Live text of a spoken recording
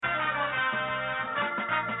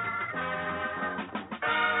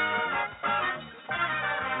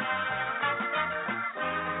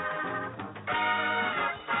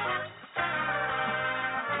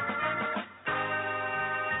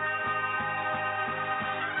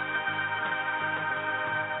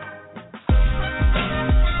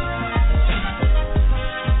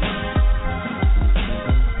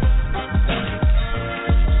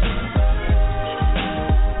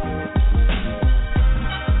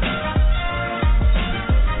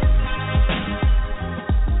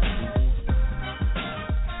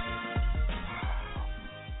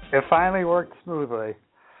finally worked smoothly.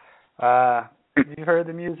 You heard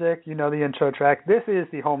the music, you know the intro track. This is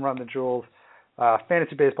the Home Run the Jewels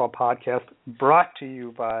Fantasy Baseball podcast brought to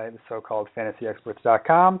you by the so-called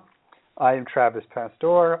fantasyexperts.com. I am Travis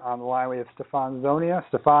Pastor. On the line we have Stefan Zonia.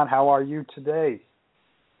 Stefan, how are you today?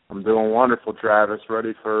 I'm doing wonderful, Travis.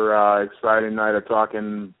 Ready for exciting night of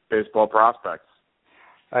talking baseball prospects.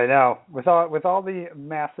 I know. With all the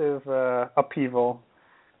massive upheaval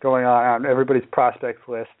going on everybody's prospects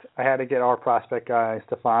list, I had to get our prospect guy,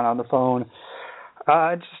 Stefan, on the phone.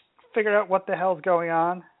 Just figure out what the hell's going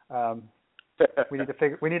on. We need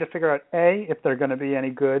to figure out A, if they're going to be any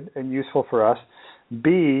good and useful for us.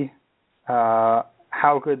 B,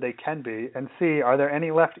 how good they can be, and C, are there any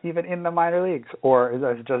left even in the minor leagues, or is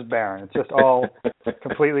it just barren? It's just all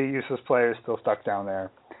completely useless players still stuck down there.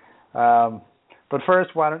 But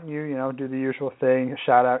first, why don't you do the usual thing,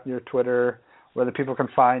 shout out your Twitter, where the people can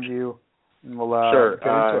find you, and we'll sure. get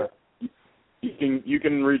into it. You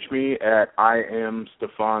can reach me at I am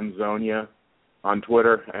Stefan Zonia on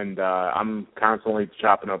Twitter, and I'm constantly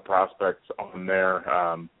chopping up prospects on there.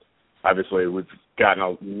 Obviously, we've gotten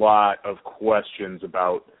a lot of questions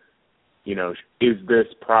about, is this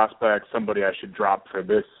prospect somebody I should drop for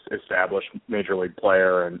this established major league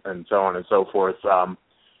player, and so on and so forth.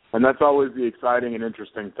 And that's always the exciting and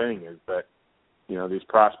interesting thing is that, these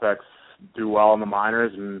prospects do well in the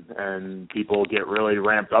minors and people get really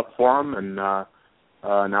ramped up for them. And now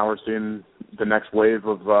we're seeing the next wave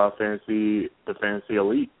of the fantasy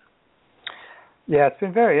elite. Yeah, it's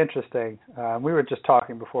been very interesting. We were just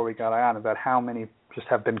talking before we got on about how many just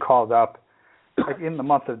have been called up in the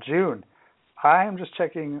month of June. I am just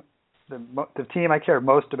checking the team I care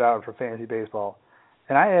most about for fantasy baseball,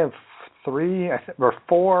 and I have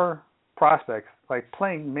 4 prospects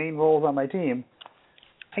playing main roles on my team.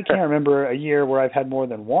 I can't remember a year where I've had more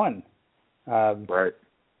than one. Right.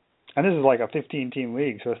 And this is like a 15-team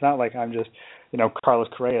league, so it's not like I'm just, Carlos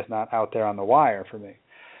Correa is not out there on the wire for me.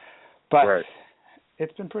 But right.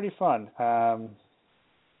 It's been pretty fun.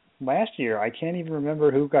 Last year, I can't even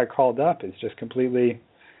remember who got called up. It's just completely,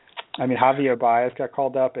 Javier Baez got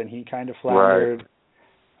called up, and he kind of floundered.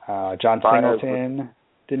 Right. John Singleton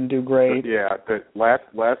didn't do great. Yeah,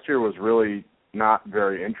 last year was really not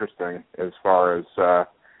very interesting as far as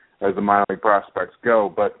the minor league prospects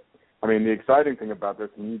go. But, the exciting thing about this,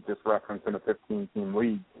 and you just referenced in a 15-team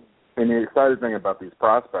league, and the exciting thing about these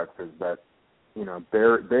prospects is that,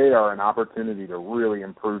 they are an opportunity to really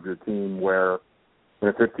improve your team where in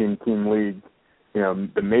a 15-team league,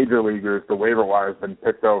 the major leaguers, the waiver wire has been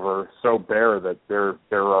picked over so bare that there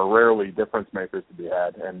are rarely difference makers to be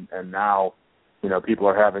had. And now, people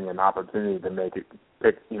are having an opportunity to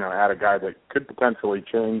add a guy that could potentially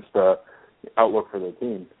change the outlook for their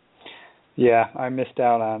team. Yeah, I missed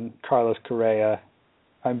out on Carlos Correa.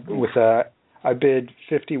 I bid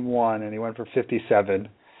 51 and he went for 57.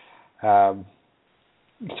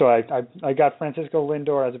 So I got Francisco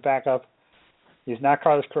Lindor as a backup. He's not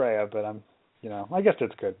Carlos Correa, but I guess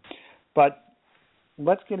that's good. But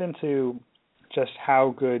let's get into just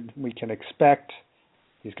how good we can expect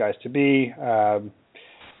these guys to be.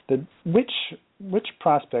 Which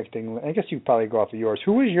prospecting? I guess you probably go off of yours.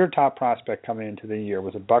 Who was your top prospect coming into the year?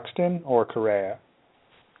 Was it Buxton or Correa?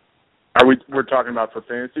 We're talking about for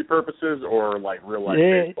fantasy purposes or real life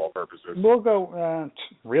baseball purposes? We'll go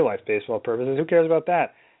real life baseball purposes. Who cares about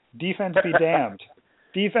that? Defense be damned.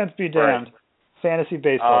 Defense be damned. Right. Fantasy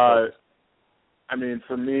baseball purposes.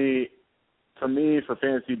 For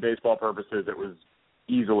fantasy baseball purposes, it was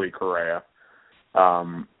easily Correa.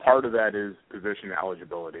 Part of that is position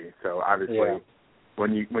eligibility. So obviously,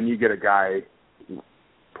 when you get a guy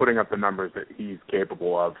putting up the numbers that he's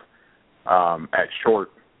capable of at short,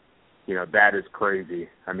 that is crazy.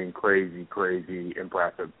 Crazy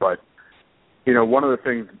impressive. But one of the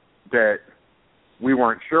things that we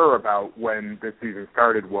weren't sure about when this season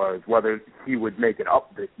started was whether he would make it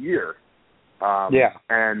up this year.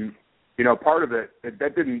 And part of it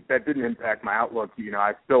that didn't impact my outlook.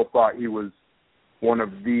 I still thought he was one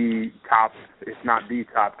of the top, if not the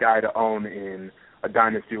top guy to own in a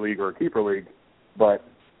dynasty league or a keeper league. But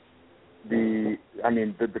the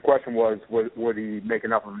question was, would he make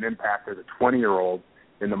enough of an impact as a 20-year-old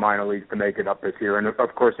in the minor leagues to make it up this year? And,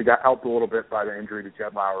 of course, he got helped a little bit by the injury to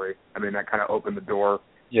Jed Lowry. That kind of opened the door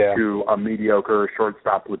to a mediocre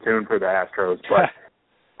shortstop platoon for the Astros. But,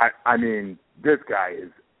 this guy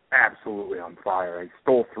is absolutely on fire. He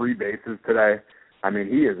stole 3 bases today.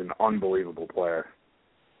 He is an unbelievable player.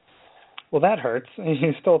 Well, that hurts.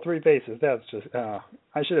 He stole 3 bases. That's just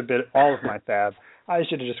I should have bid all of my fab. I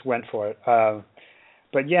should have just went for it.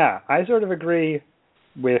 But, yeah, I sort of agree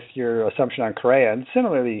with your assumption on Correa, and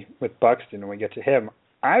similarly with Buxton when we get to him,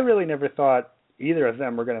 I really never thought either of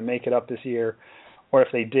them were going to make it up this year, or if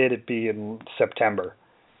they did, it'd be in September.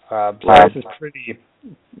 This is pretty,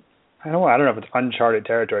 I don't know if it's uncharted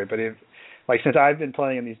territory, but since I've been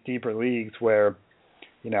playing in these deeper leagues where,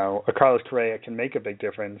 a Carlos Correa can make a big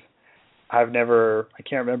difference, I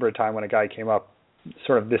can't remember a time when a guy came up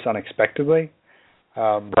sort of this unexpectedly.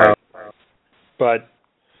 But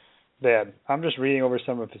man, I'm just reading over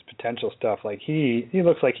some of his potential stuff. Like he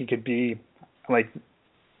looks like he could be like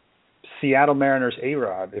Seattle Mariners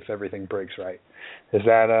A-Rod if everything breaks right. Is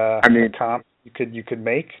that a comp you could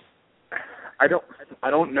make? I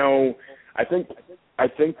don't know. I think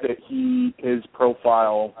that his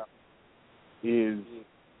profile is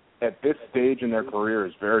at this stage in their career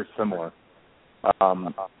is very similar.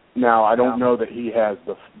 Now I don't know that he has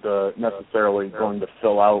the necessarily going to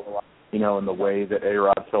fill out, in the way that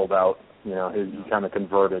A-Rod filled out. He kind of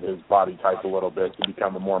converted his body type a little bit to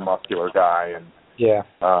become a more muscular guy, and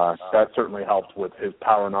that certainly helped with his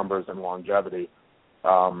power numbers and longevity.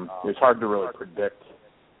 It's hard to really predict.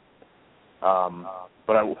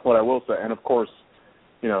 But what I will say, and of course,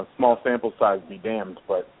 small sample size be damned,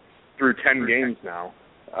 but through 10 games now,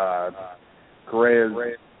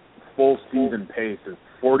 Correa's full season pace is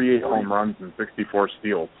 48 home runs and 64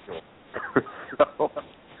 steals. So,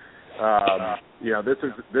 this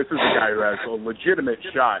is a guy who has a legitimate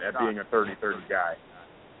shot at being a 30-30 guy.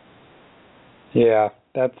 Yeah,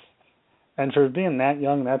 and for being that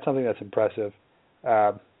young, that's something that's impressive.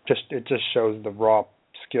 It just shows the raw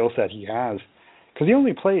skill set he has, because he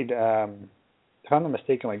only played, if I'm not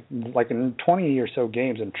mistaken, like in 20 or so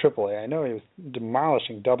games in AAA. I know he was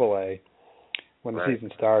demolishing AA when the season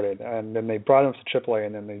started, and then they brought him to AAA,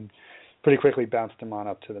 and then they pretty quickly bounced him on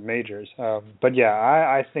up to the majors. But yeah,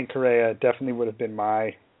 I think Correa definitely would have been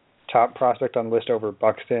my top prospect on the list over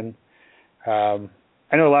Buxton. I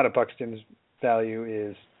know a lot of Buxton's value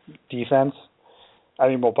is defense. I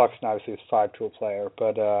mean, Buxton obviously is a 5-tool player,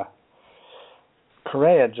 but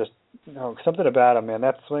Correa just, something about him, man.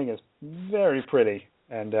 That swing is very pretty,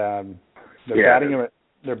 and they're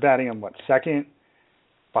batting him second,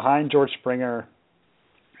 behind George Springer,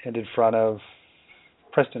 and in front of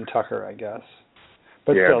Preston Tucker, I guess.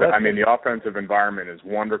 But still, the offensive environment is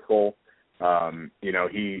wonderful.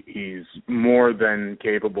 He's more than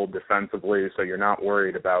capable defensively, so you're not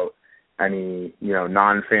worried about any,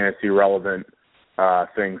 non-fantasy relevant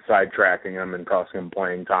things sidetracking him and costing him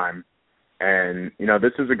playing time. And,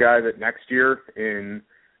 this is a guy that next year in,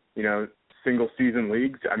 single season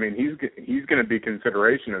leagues, he's going to be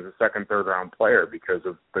consideration as a second, third round player because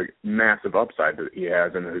of the massive upside that he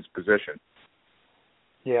has in his position.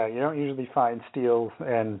 Yeah, you don't usually find steals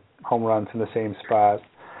and home runs in the same spot.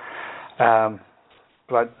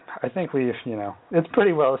 But I think it's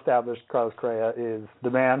pretty well established Carlos Correa is the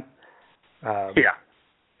man.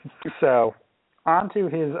 So on to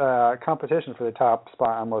his competition for the top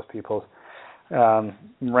spot on most people's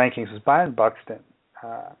rankings is Byron Buxton.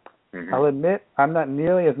 I'll admit I'm not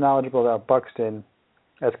nearly as knowledgeable about Buxton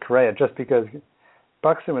as Correa, just because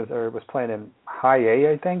Buxton was playing in high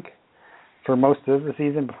A, I think, for most of the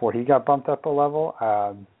season before he got bumped up a level.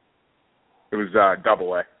 It was AA.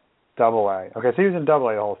 AA. Okay, so he was in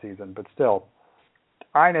AA the whole season, but still,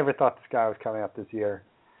 I never thought this guy was coming up this year.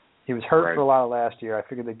 He was hurt for a lot of last year. I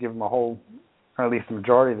figured they'd give him a whole, or at least the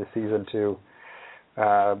majority of the season to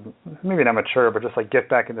maybe not mature, but just get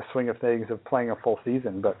back in the swing of things of playing a full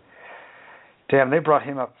season. But damn, they brought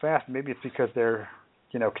him up fast. Maybe it's because they're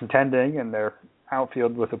contending and they're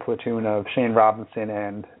outfield with a platoon of Shane Robinson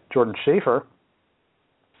and Jordan Schaefer,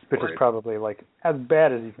 which is probably as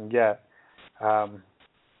bad as you can get.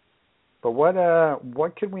 But what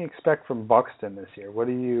can we expect from Buxton this year? What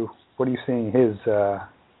are you seeing his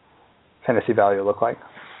fantasy value look like?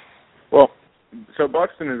 Well, so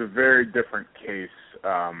Buxton is a very different case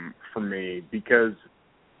for me because,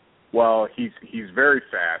 while he's very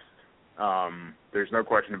fast, there's no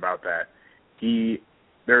question about that.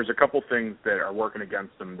 There's a couple things that are working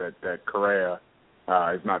against him that Correa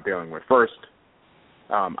is not dealing with. First,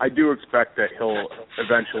 I do expect that he'll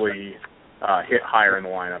eventually hit higher in the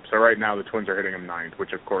lineup. So right now the Twins are hitting him ninth,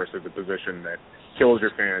 which of course is a position that kills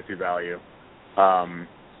your fantasy value.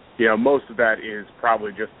 Most of that is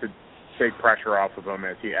probably just to take pressure off of him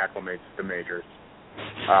as he acclimates to majors.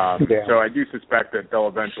 So I do suspect that they'll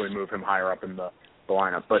eventually move him higher up in the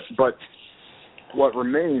lineup. But what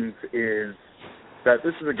remains is that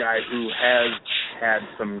this is a guy who has had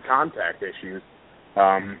some contact issues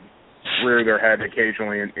rear their head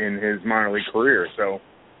occasionally in his minor league career. So,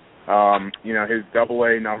 his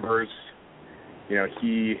AA numbers,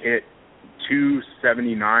 he hit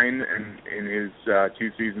 .279 in his 2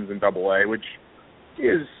 seasons in Double-A, which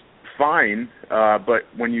is fine. But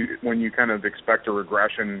when you kind of expect a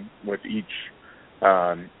regression with each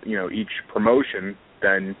promotion,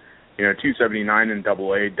 then 279 in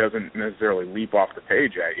Double-A doesn't necessarily leap off the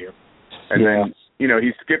page at you. And then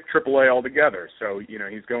he skipped Triple-A altogether, so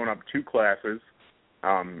he's going up 2 classes.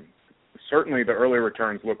 Certainly, the early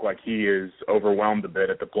returns look like he is overwhelmed a bit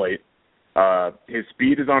at the plate. His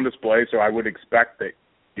speed is on display, so I would expect that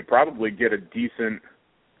you probably get a decent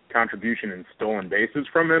contribution in stolen bases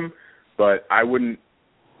from him, but I wouldn't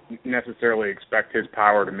necessarily expect his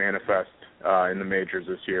power to manifest in the majors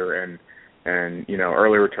this year, and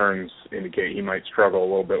early returns indicate he might struggle a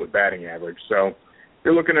little bit with batting average. So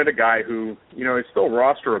you're looking at a guy who, is still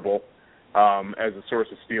rosterable as a source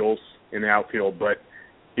of steals in the outfield, but,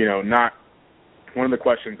 not one of the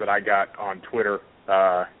questions that I got on Twitter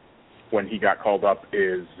when he got called up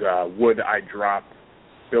is, would I drop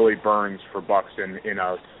Billy Burns for Buxton in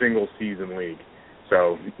a single-season league?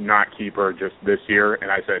 So not keeper, just this year. And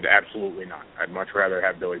I said, absolutely not. I'd much rather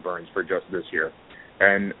have Billy Burns for just this year.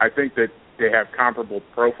 And I think that they have comparable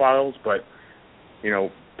profiles, but,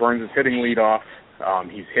 Burns is hitting leadoff.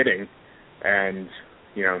 He's hitting. And,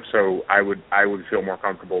 so I would feel more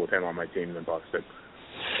comfortable with him on my team than Buxton.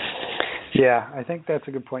 Yeah, I think that's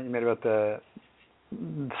a good point you made about the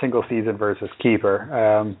single season versus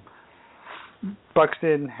keeper.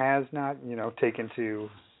 Buxton has not, taken to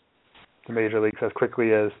the major leagues as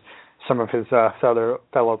quickly as some of his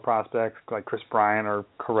fellow prospects like Chris Bryant or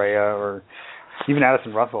Correa or even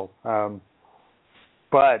Addison Russell.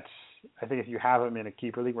 But I think if you have him in a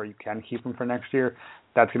keeper league where you can keep him for next year,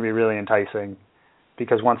 that's going to be really enticing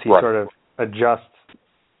because once he sort of adjusts,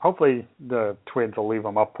 hopefully the Twins will leave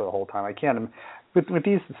him up for the whole time. I can't with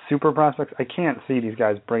these super prospects, I can't see these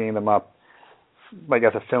guys bringing them up like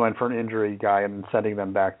as a fill-in for an injury guy and sending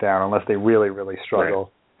them back down unless they really, really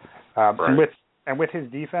struggle. Right. And with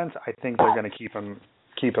his defense, I think they're going to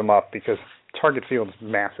keep him up because target field is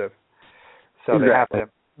massive. So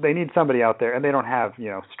they need somebody out there, and they don't have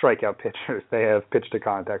strikeout pitchers. They have pitch to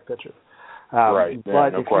contact pitchers. Right. Yeah,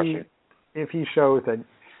 but if he shows that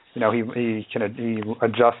he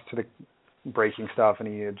adjusts to the breaking stuff and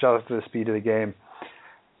he adjusts to the speed of the game,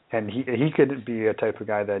 and he could be a type of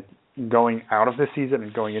guy that going out of this season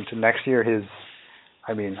and going into next year,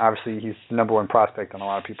 obviously he's the number one prospect on a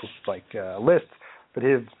lot of people's lists, but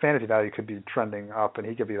his fantasy value could be trending up, and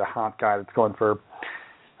he could be the hot guy that's going for,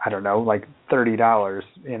 $30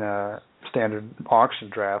 in a standard auction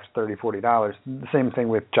draft, $40. The same thing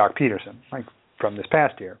with Jock Peterson, from this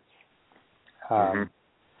past year.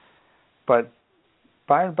 But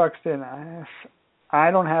Byron Buxton, I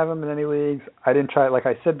don't have him in any leagues. I didn't try, like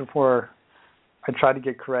I said before, I tried to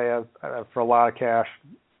get Correa for a lot of cash.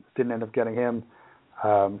 Didn't end up getting him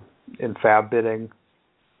in fab bidding.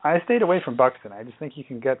 I stayed away from Buxton. I just think you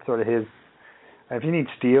can get sort of his, if you need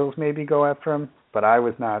steals, maybe go after him. But I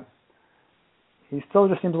was not, he still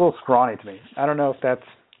just seems a little scrawny to me. I don't know if that's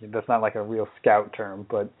not like a real scout term,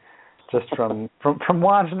 but just from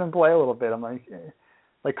watching him play a little bit, I'm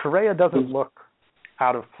like Correa doesn't look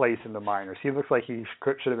out of place in the minors. He looks like he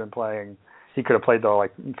should have been playing, he could have played though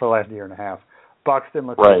for the last year and a half. Buxton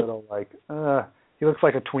looks a little he looks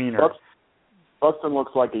like a tweener. Buxton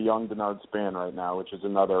looks like a young Denard Span right now, which is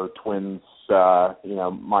another Twins,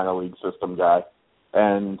 minor league system guy.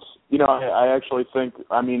 And, I actually think,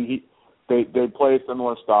 they play a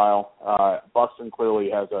similar style. Buxton clearly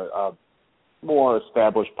has a more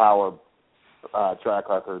established power track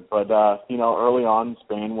record. But, early on,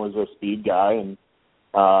 Span was a speed guy, and,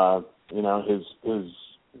 his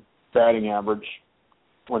batting average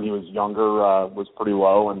when he was younger was pretty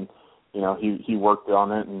low, and he worked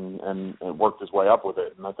on it and worked his way up with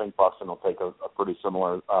it. And I think Buxton will take a pretty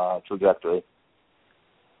similar trajectory.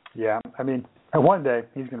 Yeah, one day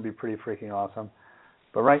he's going to be pretty freaking awesome.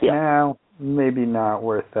 But right now, maybe not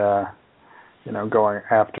worth going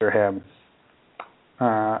after him.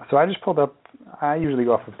 So I just pulled up. I usually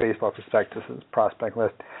go off of Baseball Prospectus' prospect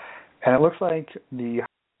list, and it looks like the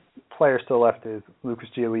player still left is Lucas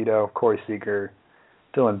Giolito, Corey Seager,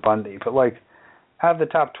 Dylan Bundy. But out of the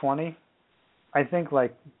top 20, I think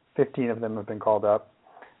 15 of them have been called up.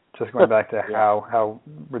 Just going back to how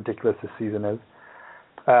ridiculous this season is.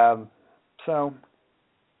 So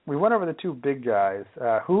we went over the two big guys.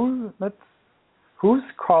 Whose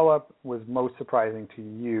call up was most surprising to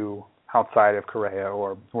you outside of Correa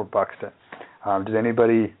or Buxton? Did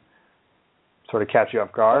anybody sort of catch you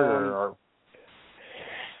off guard or?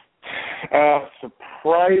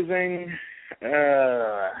 Surprising.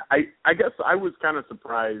 I guess I was kind of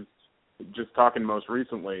surprised, just talking most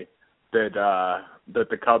recently, that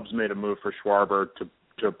the Cubs made a move for Schwarber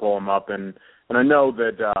to pull him up, and I know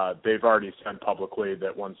that they've already said publicly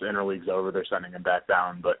that once the interleague's over, they're sending him back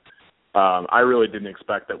down. But I really didn't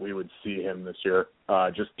expect that we would see him this year,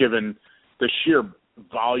 just given the sheer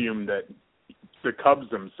volume that the Cubs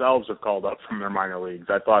themselves have called up from their minor leagues.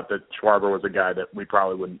 I thought that Schwarber was a guy that we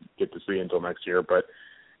probably wouldn't get to see until next year. But,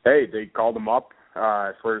 hey, they called him up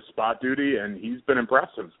for spot duty, and he's been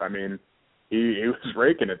impressive. I mean, he was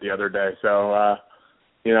raking it the other day. So,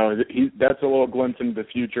 that's a little glimpse into the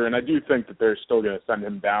future. And I do think that they're still going to send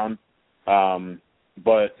him down.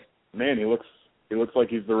 But, man, he looks like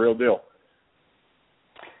he's the real deal.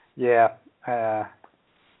 Yeah. That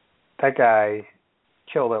guy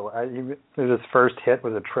killed it. His first hit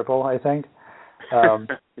was a triple, I think.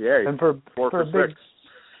 Yeah, and for 4 for 6.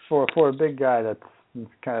 For a big guy,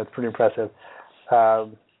 that's pretty impressive.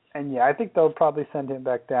 And yeah, I think they'll probably send him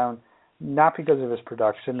back down, not because of his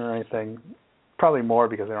production or anything, probably more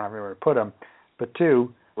because they don't have anywhere to put him. But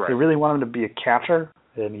two, right. They really want him to be a catcher,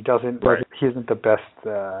 and he doesn't. Right. He isn't the best,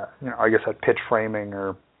 I guess, at pitch framing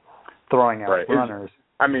or throwing out runners.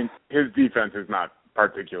 His defense is not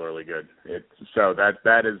particularly good. So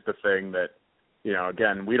that is the thing that,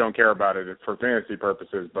 again, we don't care about it for fantasy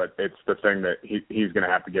purposes, but it's the thing that he's going to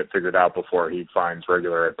have to get figured out before he finds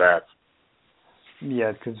regular at bats.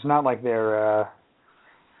 Yeah, because it's not like they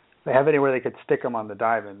have anywhere they could stick him on the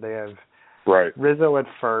diamond. They have Rizzo at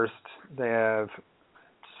first. They have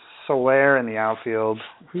Soler in the outfield.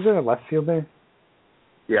 Who's in the left field there?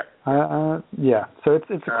 Yeah. Yeah. So it's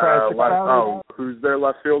a crowd. Who's their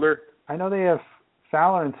left fielder? I know they have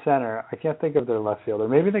Fowler in center. I can't think of their left fielder.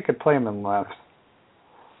 Maybe they could play him in left.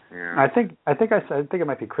 Yeah. I think it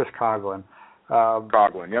might be Chris Coughlin.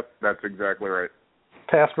 Coughlin. Yep, that's exactly right.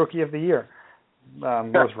 Past Rookie of the Year.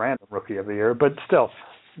 Most random Rookie of the Year, but still,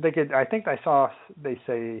 they could. I think they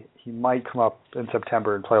say he might come up in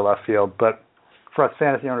September and play left field. But for us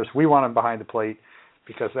fantasy owners, we want him behind the plate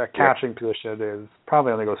because that catching position is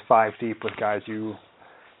probably only goes 5 deep with guys who,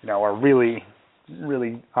 are really,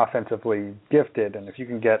 really offensively gifted. And if you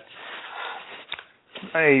can get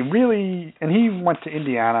and he went to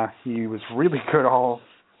Indiana. He was really good all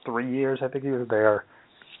 3 years. I think he was there.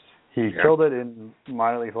 He killed it in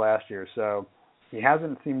minor league last year, so he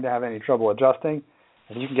hasn't seemed to have any trouble adjusting.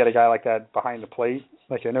 And you can get a guy like that behind the plate.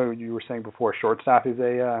 Like I know you were saying before, shortstop is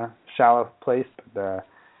a shallow place. But,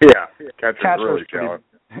 catcher's really shallow.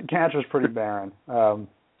 Catcher's pretty barren. So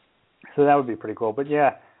that would be pretty cool. But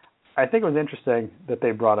yeah, I think it was interesting that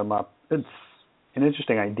they brought him up. It's an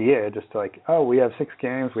interesting idea, just we have 6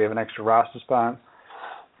 games, we have an extra roster spot.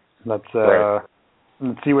 Let's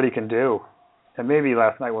see what he can do. And maybe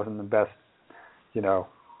last night wasn't the best,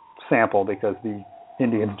 sample because the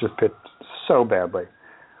Indians just pitched so badly.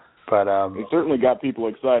 But it certainly got people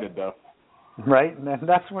excited, though. Right? And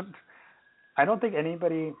that's what I don't think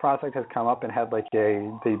anybody prospect has come up and had a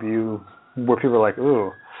debut where people are like,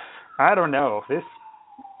 ooh, I don't know. This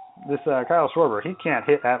Carlos Schwarber, he can't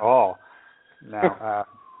hit at all. No,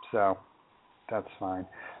 so that's fine.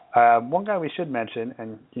 One guy we should mention,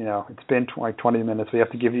 and it's been 20 minutes. We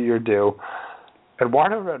have to give you your due.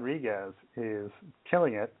 Eduardo Rodriguez is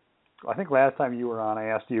killing it. I think last time you were on, I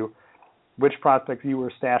asked you which prospects you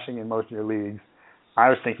were stashing in most of your leagues. I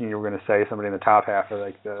was thinking you were going to say somebody in the top half of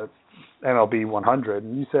the MLB 100,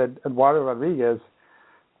 and you said Eduardo Rodriguez,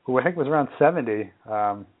 who I think was around 70.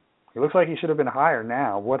 He looks like he should have been higher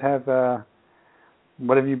now. What have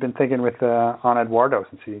you been thinking with on Eduardo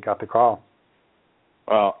since he got the call?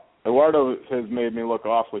 Well, Eduardo has made me look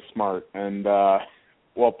awfully smart, and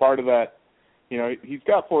part of that, he's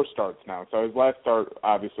got 4 starts now. So his last start,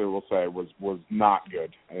 obviously, we'll say was not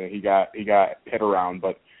good. He got hit around,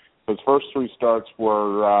 but his first 3 starts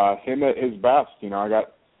were him at his best.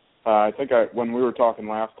 When we were talking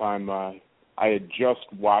last time, I had just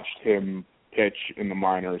watched him pitch in the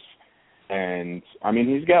minors. And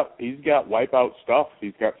he's got wipeout stuff.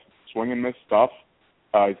 He's got swing and miss stuff.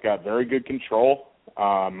 He's got very good control.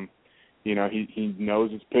 He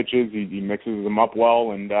knows his pitches. He mixes them up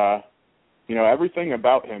well, and everything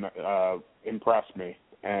about him impressed me.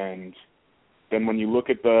 And then when you look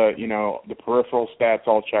at the peripheral stats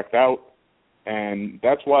all checked out, and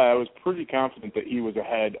that's why I was pretty confident that he was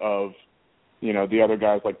ahead of the other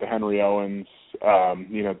guys like the Henry Owens.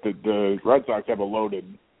 The Red Sox have a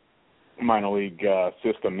loaded minor league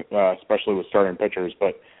system, especially with starting pitchers,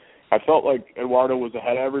 but I felt like Eduardo was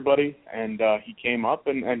ahead of everybody, and he came up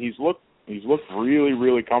and he's looked really,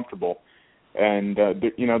 really comfortable, and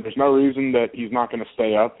there's no reason that he's not going to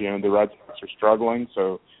stay up. The Red Sox are struggling,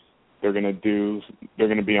 so they're going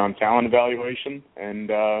to be on talent evaluation,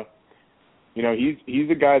 and he's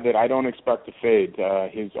a guy that I don't expect to fade.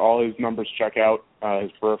 All his numbers check out,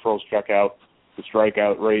 his peripherals check out, the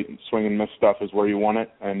strikeout rate and swing and miss stuff is where you want it,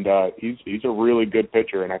 and he's a really good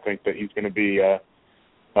pitcher, and I think that he's going to be a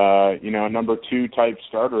number 2 type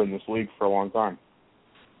starter in this league for a long time.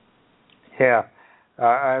 Yeah,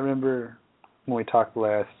 I remember when we talked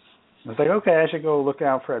last. I was like, okay, I should go look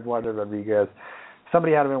out for Eduardo Rodriguez.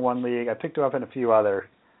 Somebody had him in one league. I picked him up in a few other,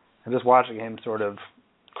 and just watching him sort of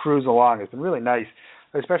cruise along has been really nice,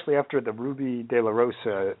 especially after the Ruby De La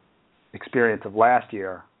Rosa experience of last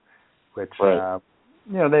year, which, right.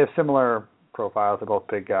 They have similar profiles. They're both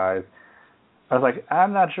big guys. I was like,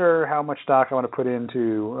 I'm not sure how much stock I want to put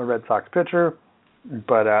into a Red Sox pitcher,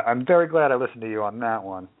 but I'm very glad I listened to you on that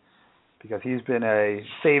one, because he's been a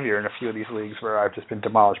savior in a few of these leagues where I've just been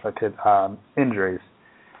demolished by injuries.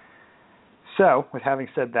 So, with having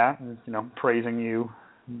said that, and, praising you,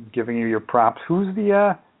 giving you your props,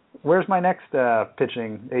 where's my next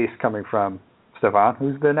pitching ace coming from, Stefan?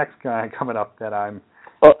 Who's the next guy coming up that I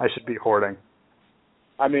should be hoarding?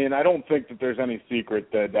 I mean, I don't think that there's any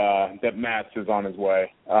secret that Matz is on his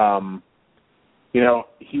way.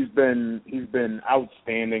 He's been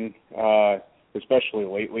outstanding, especially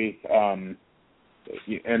lately. And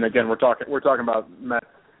again, we're talking about Mets,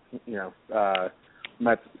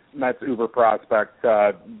 Mets uber prospect,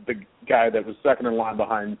 the guy that was second in line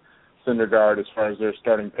behind Syndergaard as far as their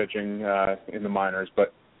starting pitching in the minors.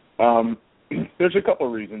 But there's a couple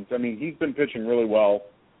of reasons. I mean, he's been pitching really well,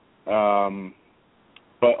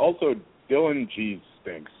 but also Dylan G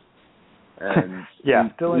stinks, and yeah,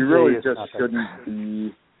 he really just shouldn't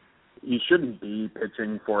be. He shouldn't be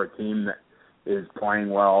pitching for a team that is playing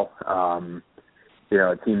well.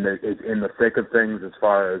 A team that is in the thick of things as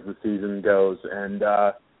far as the season goes, and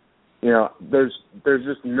there's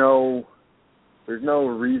just no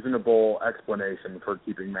reasonable explanation for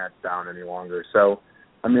keeping Matz down any longer. So,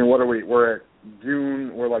 I mean, what are we? We're at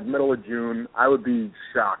June. We're like middle of June. I would be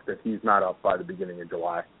shocked if he's not up by the beginning of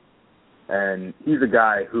July. And he's a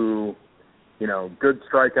guy who, good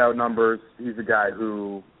strikeout numbers. He's a guy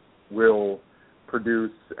who will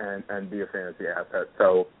produce and be a fantasy asset.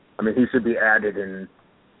 So, I mean, he should be added in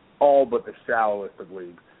all but the shallowest of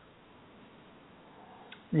leagues.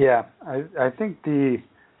 Yeah, I think the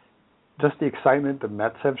excitement the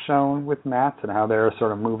Mets have shown with Matz and how they're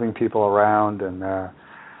sort of moving people around, and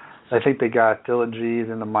I think they got Dylan G's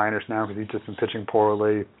in the minors now because he's just been pitching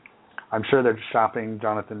poorly. I'm sure they're shopping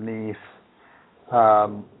Jonathan Neese,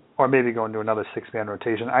 or maybe going to another 6-man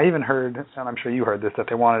rotation. I even heard, and I'm sure you heard this, that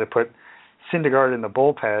they wanted to put Syndergaard in the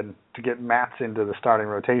bullpen to get Matz into the starting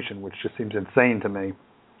rotation, which just seems insane to me.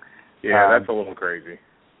 Yeah, that's a little crazy.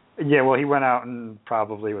 Yeah, well, he went out and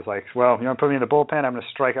probably was like, well, you want to put me in the bullpen? I'm going to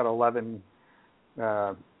strike out 11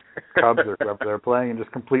 Cubs or whoever they're playing and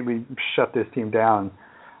just completely shut this team down.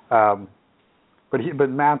 But the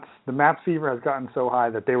Matz fever has gotten so high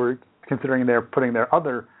that they were considering they're putting their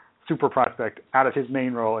other super prospect out of his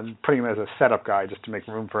main role and putting him as a setup guy just to make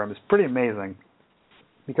room for him. It's pretty amazing.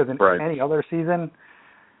 Because in any other season,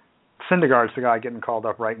 Syndergaard's the guy getting called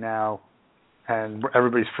up right now, and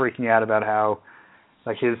everybody's freaking out about how,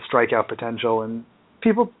 like, his strikeout potential, and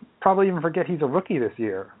people probably even forget he's a rookie this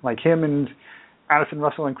year. Like, him and Addison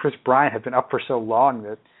Russell and Chris Bryant have been up for so long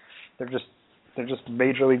that they're just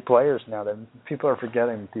major league players now. That people are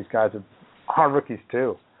forgetting that these guys are rookies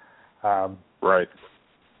too. Right.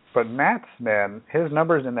 But Matz, man, his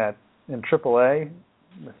numbers in AAA,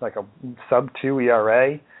 it's like a sub-2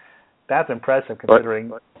 ERA. That's impressive considering.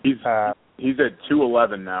 But he's at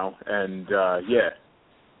 2.11 now, and yeah.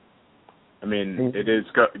 I mean, it is.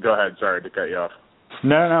 Go ahead. Sorry to cut you off.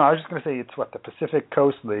 No. I was just going to say it's the Pacific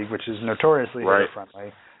Coast League, which is notoriously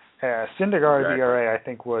hitter-friendly. Syndergaard's ERA, I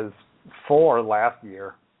think, was 4 last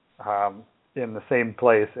year in the same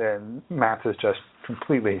place, and Matz has just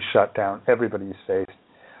completely shut down everybody's face.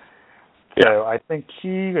 Yeah. So I think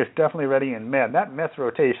he is definitely ready. And, man, that Mets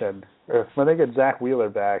rotation, when they get Zach Wheeler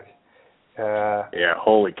back. Yeah,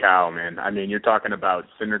 holy cow, man. I mean, you're talking about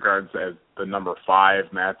Syndergaard's as the number 5,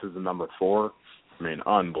 Matz is the number 4. I mean,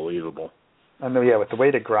 unbelievable. I know, yeah, with the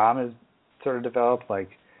way DeGrom is sort of developed, like.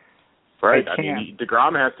 Right. I mean,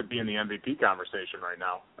 DeGrom has to be in the MVP conversation right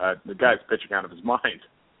now. The guy's pitching out of his mind.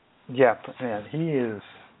 Yeah, man, he is.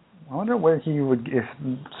 I wonder where he would, if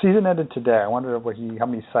season ended today, I wonder how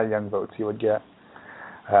many Cy Young votes he would get.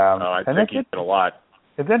 I think he'd get a lot.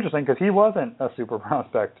 It's interesting because he wasn't a super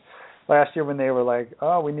prospect. Last year when they were like,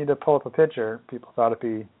 oh, we need to pull up a pitcher, people thought it'd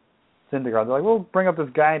be Syndergaard. They're like, we'll bring up this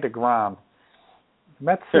guy DeGrom. The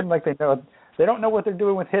Mets seem like they don't know what they're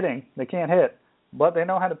doing with hitting. They can't hit, but they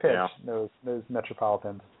know how to pitch, those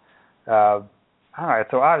Metropolitans. All right,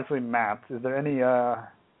 so obviously Matz. Is there any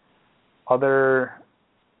other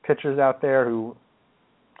pitchers out there who,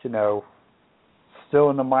 still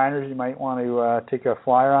in the minors you might want to take a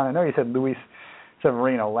flyer on? I know you said Luis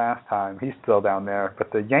Severino last time. He's still down there,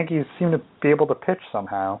 but the Yankees seem to be able to pitch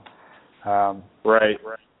somehow. Right.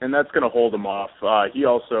 And that's going to hold him off. He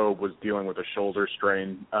also was dealing with a shoulder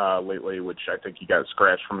strain lately, which I think he got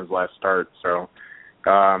scratched from his last start. So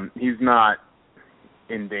he's not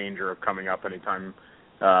in danger of coming up anytime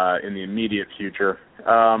in the immediate future.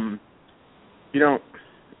 I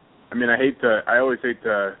always hate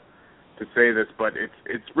to say this, but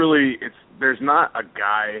there's not a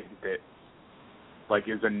guy that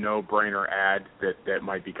is a no-brainer ad that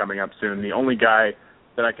might be coming up soon. The only guy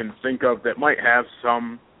that I can think of that might have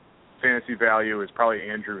some fantasy value is probably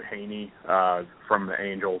Andrew Haney from the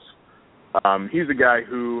Angels. He's a guy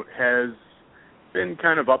who has been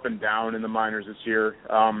kind of up and down in the minors this year.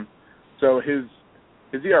 So his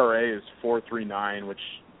ERA is 4.39, which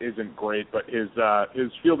isn't great, but his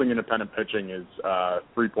fielding independent pitching is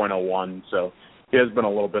 3.01. So he has been a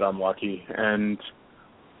little bit unlucky, and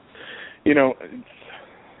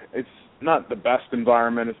it's not the best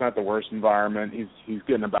environment. It's not the worst environment. He's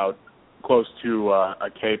getting about close to a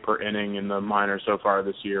K per inning in the minors so far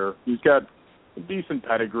this year. He's got a decent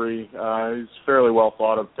pedigree. He's a fairly well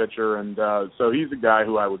thought of pitcher, and so he's a guy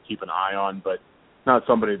who I would keep an eye on, but not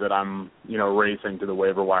somebody that I'm racing to the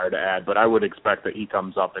waiver wire to add. But I would expect that he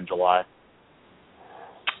comes up in July.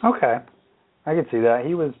 Okay, I can see that.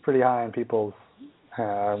 He was pretty high on people's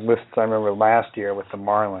lists. I remember last year with the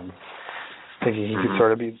Marlins, thinking he could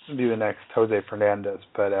sort of be the next Jose Fernandez,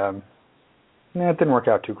 but it didn't work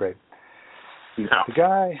out too great. No. The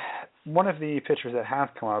guy, one of the pitchers that has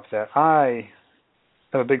come up that I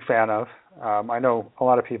am a big fan of, I know a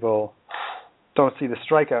lot of people don't see the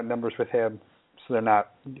strikeout numbers with him, so they're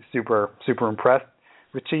not super impressed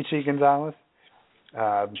with Chichi Gonzalez.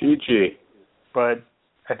 Chichi. But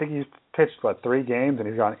I think he's pitched, 3 games, and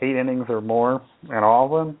he's gone 8 innings or more in all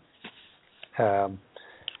of them.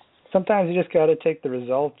 Sometimes you just got to take the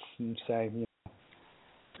results and say,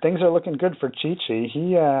 things are looking good for Chichi.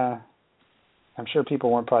 I'm sure people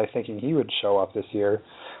weren't probably thinking he would show up this year.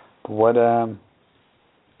 But what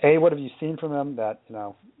have you seen from him that,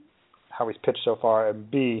 how he's pitched so far? And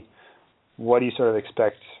B, what do you sort of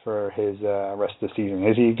expect for his rest of the season?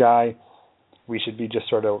 Is he a guy we should be just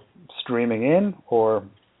sort of streaming in, or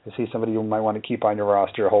is he somebody you might want to keep on your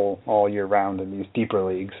roster all year round in these deeper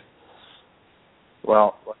leagues?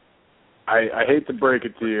 Well, I hate to break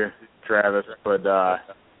it to you, Travis, but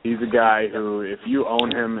he's a guy who, if you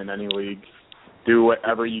own him in any league, do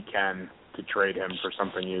whatever you can to trade him for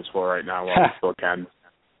something useful right now while you still can.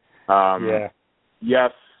 Yeah.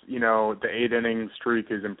 Yes, the 8-inning streak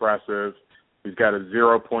is impressive. He's got a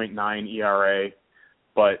 0.9 ERA,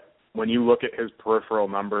 but when you look at his peripheral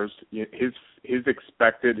numbers, his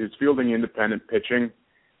fielding independent pitching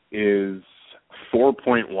is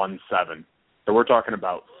 4.17. So we're talking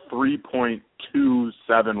about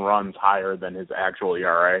 3.27 runs higher than his actual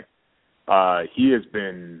ERA. He has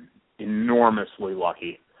been enormously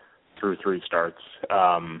lucky through 3 starts.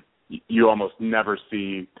 You almost never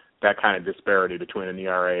see that kind of disparity between an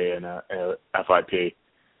ERA and a FIP.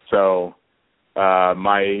 So as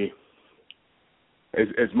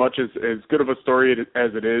good of a story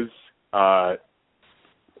as it is,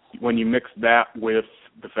 when you mix that with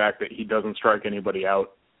the fact that he doesn't strike anybody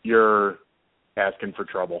out, you're asking for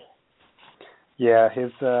trouble. Yeah,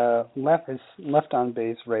 his left on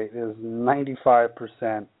base rate is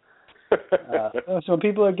 95%. So when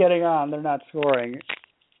people are getting on, they're not scoring,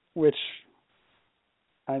 which,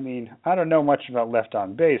 I don't know much about left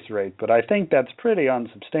on base rate, but I think that's pretty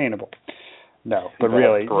unsustainable. No, but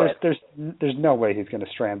really, there's no way he's going to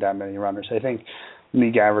strand that many runners. I think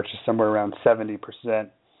league average is somewhere around 70%.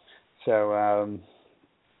 So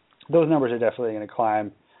those numbers are definitely going to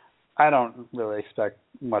climb. I don't really expect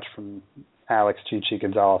much from Alex Chichi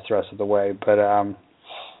Gonzalez the rest of the way, but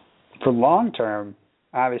for long term,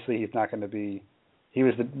 obviously he's not going to be. He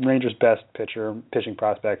was the Rangers' best pitching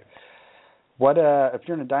prospect. What if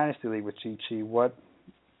you're in a dynasty league with Chichi? What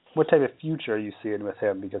type of future are you seeing with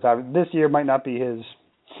him? Because this year might not be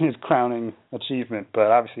his crowning achievement, but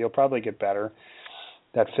obviously he'll probably get better.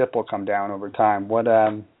 That FIP will come down over time. What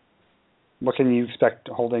can you expect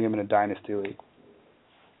holding him in a dynasty league?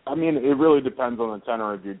 It really depends on the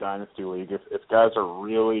tenor of your dynasty league. If guys are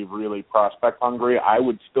really, really prospect hungry, I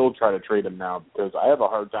would still try to trade him now, because I have a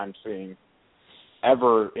hard time seeing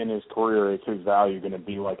ever in his career is his value going to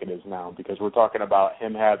be like it is now, because we're talking about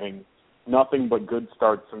him having nothing but good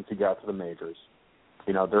starts since he got to the majors.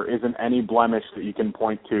 there isn't any blemish that you can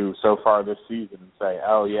point to so far this season and say,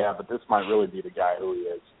 oh, yeah, but this might really be the guy who he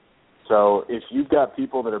is. So if you've got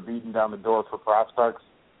people that are beating down the door for prospects,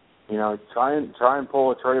 try and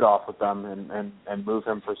pull a trade off with them and move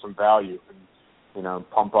him for some value and,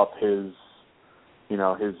 pump up his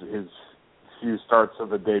few starts of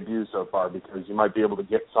the debut so far, because you might be able to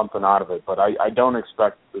get something out of it. But I don't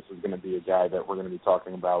expect this is going to be a guy that we're going to be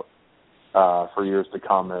talking about for years to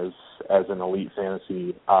come as an elite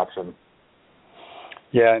fantasy option.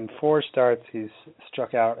 Yeah, in 4 starts, he's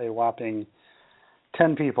struck out a whopping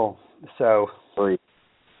 10 people. So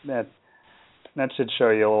that should show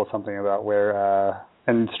you a little something about where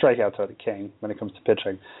and strikeouts are the king when it comes to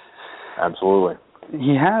pitching. Absolutely.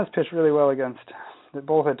 He has pitched really well against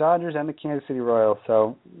both the Dodgers and the Kansas City Royals,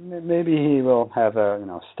 so maybe he will have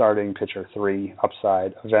a starting pitcher 3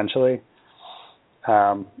 upside eventually.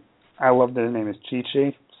 I love that his name is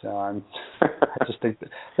Chi-Chi, so I just think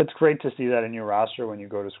it's great to see that in your roster when you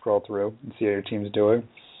go to scroll through and see how your team's doing.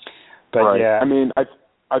 But right. yeah, I mean,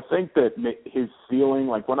 I think that his ceiling,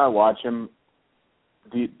 like when I watch him,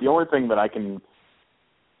 the only thing that I can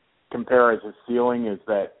compare as his ceiling is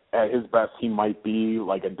that at his best he might be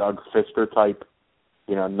like a Doug Fister type,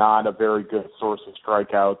 not a very good source of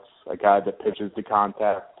strikeouts, a guy that pitches to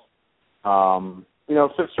contact.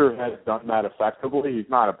 Fister has done that effectively. He's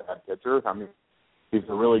not a bad pitcher. I mean, he's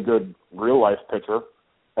a really good real-life pitcher,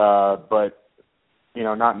 but,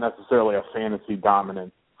 not necessarily a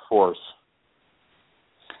fantasy-dominant force.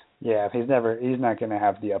 Yeah, he's not going to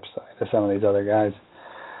have the upside of some of these other guys.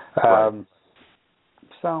 Right.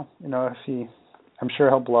 So, I'm sure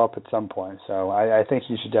he'll blow up at some point. So I think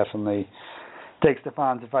you should definitely take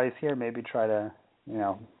Stefan's advice here. Maybe try to,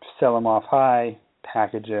 sell him off high,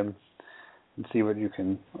 package him, and see what you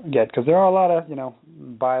can get. Because there are a lot of,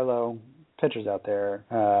 buy low pitchers out there.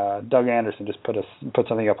 Doug Anderson just put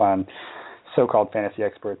something up on so-called fantasy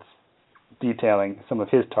experts detailing some of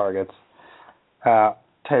his targets.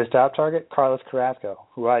 His top target, Carlos Correa,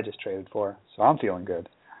 who I just traded for. So I'm feeling good.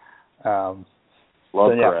 Love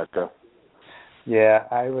Correa. Yeah,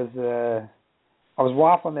 I was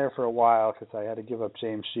waffling there for a while because I had to give up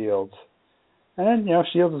James Shields. And then,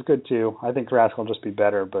 Shields is good too. I think Carrasco will just be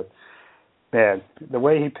better. But, man, the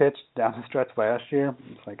way he pitched down the stretch last year,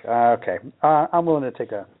 it's like, okay, I'm willing to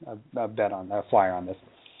take a bet on a flyer on this.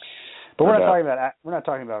 But we're not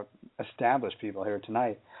talking about established people here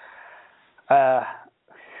tonight.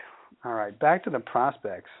 All right, back to the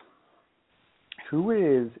prospects. Who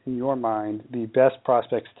is, in your mind, the best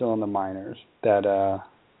prospect still in the minors? Because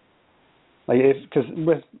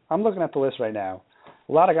I'm looking at the list right now,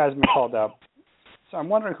 a lot of guys have been called up. So I'm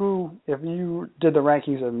wondering who, if you did the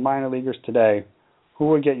rankings of minor leaguers today, who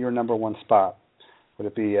would get your number 1 spot? Would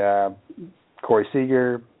it be Corey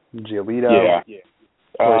Seager, Giolito? Yeah.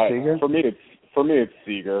 Corey Seager? For me, it's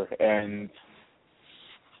Seager, and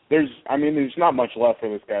there's not much left for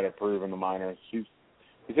this guy to prove in the minors. He's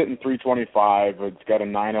hitting .325. It's got a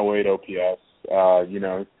 .908 OPS.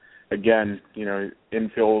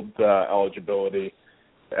 Infield eligibility.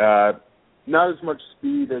 Not as much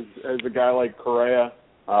speed as a guy like Correa,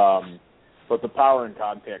 but the power and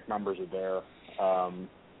contact numbers are there.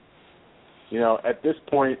 At this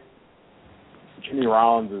point, Jimmy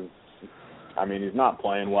Rollins he's not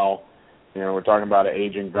playing well. We're talking about an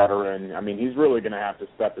aging veteran. He's really going to have to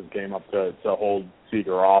step his game up to hold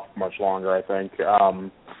Seager off much longer, I think.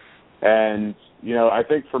 I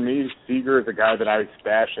think for me, Seager is a guy that I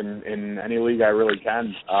stash in any league I really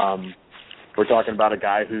can. We're talking about a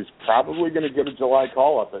guy who's probably going to get a July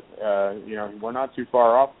call-up. We're not too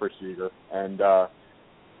far off for Seager. And,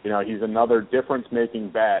 he's another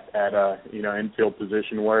difference-making bat at a, infield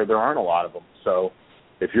position where there aren't a lot of them. So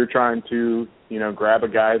if you're trying to, grab a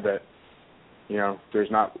guy that,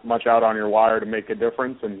 there's not much out on your wire to make a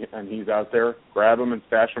difference, and he's out there, grab him and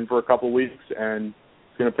stash him for a couple weeks, and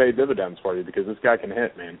it's going to pay dividends for you because this guy can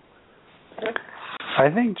hit, man. I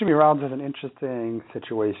think Jimmy Rollins has an interesting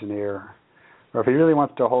situation here. Or if he really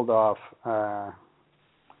wants to hold off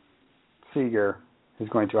Seager, he's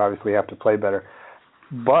going to obviously have to play better.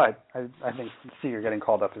 But I think Seager getting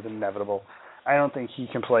called up is inevitable. I don't think he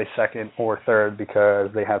can play second or third because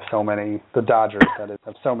they have so many, the Dodgers, that is,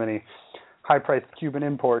 have so many high-priced Cuban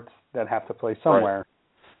imports that have to play somewhere.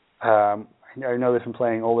 Right. I know they've been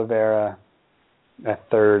playing Oliveira at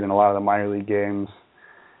third in a lot of the minor league games.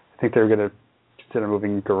 I think they're going to consider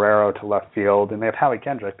moving Guerrero to left field, and they have Howie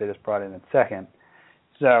Kendrick they just brought in at second.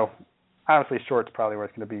 So, obviously, short's probably where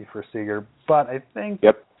it's going to be for Seager. But I think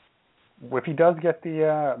if he does get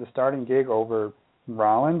the starting gig over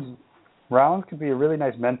Rollins could be a really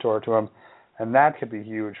nice mentor to him And that could be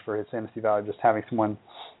huge for his fantasy value, just having someone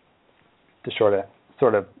to sort of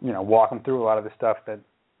walk him through a lot of the stuff that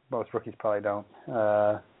most rookies probably don't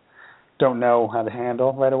know how to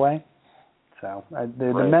handle right away. So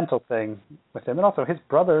the mental thing with him, and also his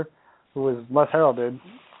brother, who was less heralded,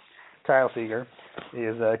 Kyle Seager,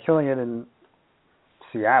 is killing it in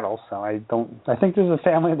Seattle. So I think this is a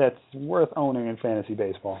family that's worth owning in fantasy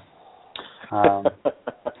baseball.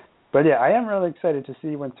 But yeah, I am really excited to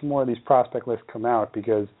see when some more of these prospect lists come out,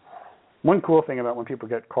 because one cool thing about when people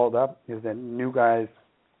get called up is that new guys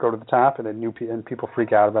go to the top, and then people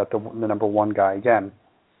freak out about the number one guy again.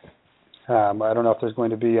 I don't know if there's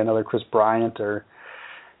going to be another Chris Bryant or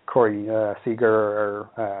Corey Seager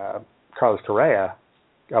or Carlos Correa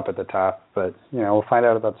up at the top, but we'll find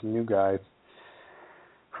out about some new guys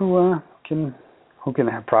who can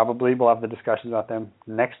probably, we'll have the discussions about them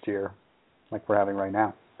next year, like we're having right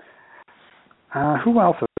now. Who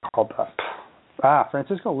else is called up?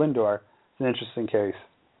 Francisco Lindor is an interesting case,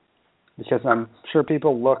 because I'm sure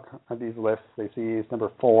people look at these lists, they see he's number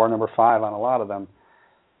 4, number 5 on a lot of them.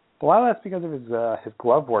 But a lot of that's because of his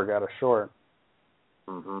glove work out of short.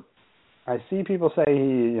 Mm-hmm. I see people say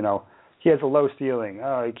he has a low ceiling.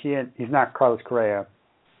 Oh, he's not Carlos Correa.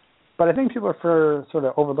 But I think people are sort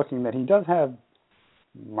of overlooking that he does have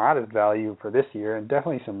modest value for this year, and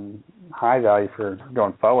definitely some high value for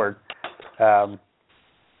going forward.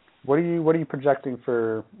 What are you projecting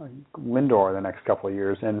for Lindor the next couple of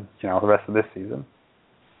years and the rest of this season?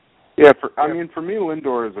 Yeah, for me,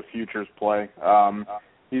 Lindor is a futures play.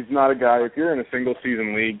 He's not a guy. If you're in a single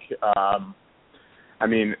season league,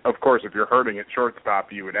 of course, if you're hurting at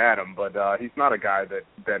shortstop, you would add him. But he's not a guy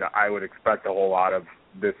that I would expect a whole lot of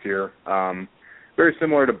this year. Very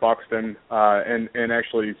similar to Buxton, and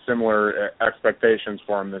actually similar expectations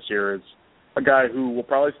for him this year. Is a guy who will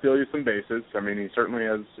probably steal you some bases. He certainly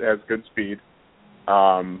has good speed.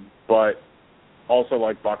 But also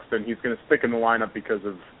like Buxton, he's going to stick in the lineup because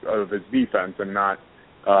of his defense and not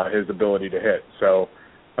his ability to hit. So,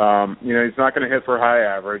 he's not going to hit for high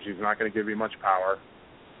average. He's not going to give you much power.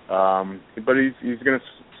 But he's going to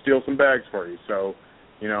steal some bags for you. So,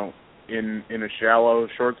 in a shallow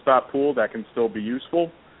shortstop pool, that can still be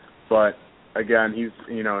useful. But, again, he's,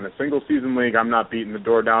 in a single season league, I'm not beating the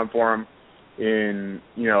door down for him. In,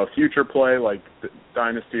 a future play like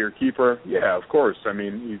Dynasty or Keeper, yeah, of course.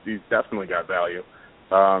 He's definitely got value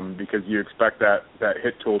because you expect that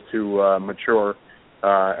hit tool to mature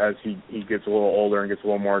as he gets a little older and gets a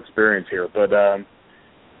little more experience here. But,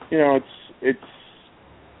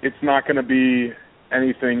 it's not going to be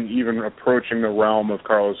anything even approaching the realm of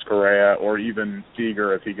Carlos Correa or even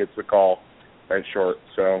Seager if he gets the call at short.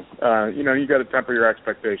 So, you got to temper your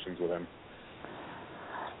expectations with him.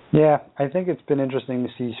 Yeah, I think it's been interesting to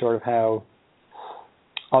see sort of how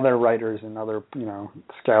other writers and other,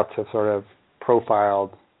 scouts have sort of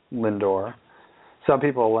profiled Lindor. Some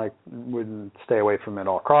people wouldn't stay away from him at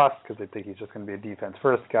all costs because they think he's just going to be a defense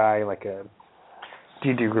first guy, like a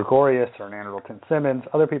Didi Gregorius or an Andrelton Simmons.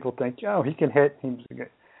 Other people think, he can hit. He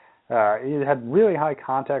had really high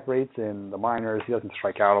contact rates in the minors. He doesn't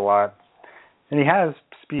strike out a lot. And he has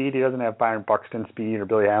speed. He doesn't have Byron Buxton speed or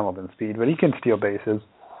Billy Hamilton speed, but he can steal bases.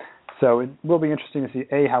 So it will be interesting to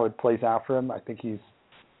see, how it plays out for him. I think he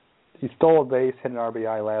stole a base, hit an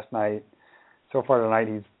RBI last night. So far tonight,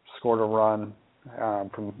 he's scored a run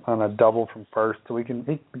on a double from first. So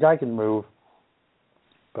the guy can move.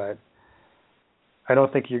 But I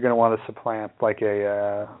don't think you're going to want to supplant like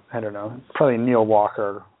probably Neil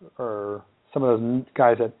Walker or some of those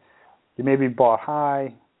guys that you maybe bought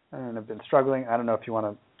high and have been struggling. I don't know if you want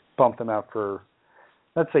to bump them out for,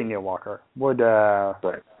 let's say Neil Walker would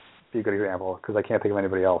be a good example because I can't think of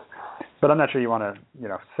anybody else. But I'm not sure you want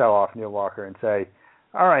to, sell off Neil Walker and say,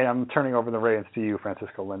 all right, I'm turning over the reins to you,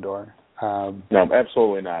 Francisco Lindor. No,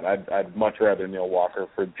 absolutely not. I'd much rather Neil Walker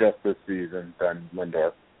for just this season than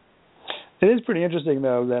Lindor. It is pretty interesting,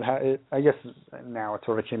 though, that I guess now it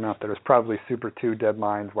sort of came out that it was probably Super 2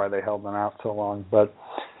 deadlines why they held them out so long. But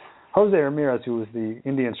Jose Ramirez, who was the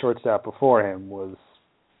Indian shortstop before him, was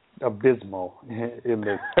abysmal in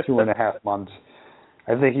the 2.5 months.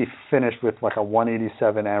 I think he finished with like a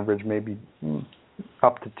 187 average, maybe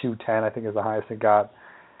up to 210, I think is the highest it got.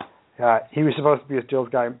 He was supposed to be a steals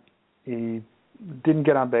guy. He didn't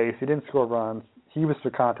get on base. He didn't score runs. He was the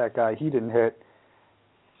contact guy. He didn't hit.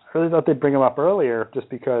 I really thought they'd bring him up earlier just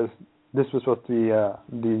because this was supposed to be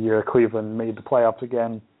the year Cleveland made the playoffs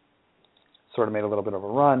again, sort of made a little bit of a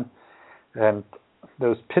run. And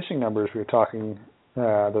those pitching numbers we were talking,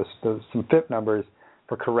 those some FIP numbers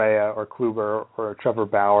for Correa or Kluber or Trevor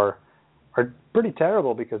Bauer, are pretty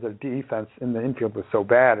terrible because their defense in the infield was so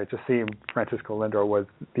bad. It just seemed Francisco Lindor was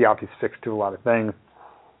the obvious fix to a lot of things.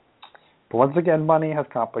 But once again, money has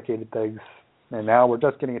complicated things, and now we're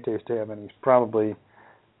just getting a taste of him, and he's probably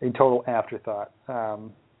a total afterthought.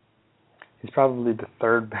 He's probably the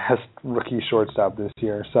third best rookie shortstop this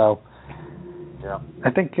year. So yeah, I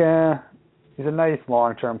think he's a nice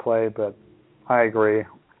long-term play, but I agree.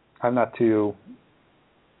 I'm not too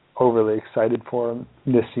overly excited for him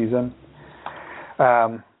this season.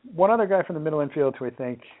 One other guy from the middle infield who I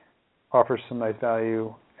think offers some nice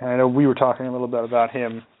value, and I know we were talking a little bit about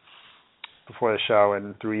him before the show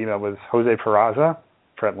and through email, was Jose Peraza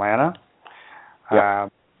for Atlanta. Yeah.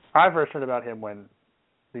 I first heard about him when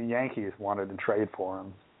the Yankees wanted to trade for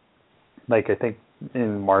him, like I think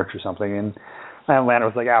in March or something, and Atlanta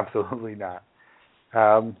was like, absolutely not.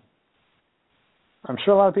 I'm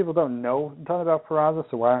sure a lot of people don't know a ton about Peraza,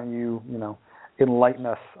 so why don't you enlighten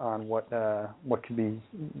us on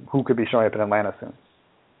who could be showing up in Atlanta soon?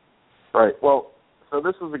 Right. Well, so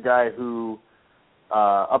this was a guy who,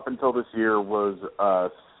 up until this year, was a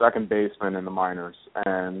second baseman in the minors,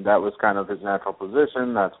 and that was kind of his natural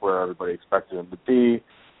position. That's where everybody expected him to be.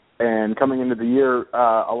 And coming into the year,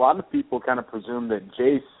 a lot of people kind of presumed that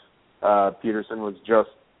Jace Peterson was just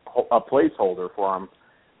a placeholder for him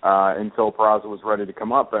until Peraza was ready to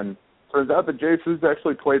come up. And turns out that Jace has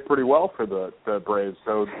actually played pretty well for the Braves,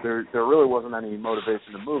 so there really wasn't any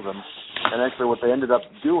motivation to move him. And actually what they ended up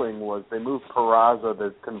doing was they moved Peraza,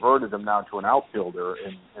 that converted him now to an outfielder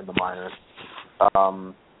in the minors.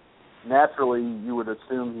 Naturally, you would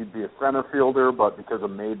assume he'd be a center fielder, but because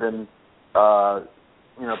of Maben,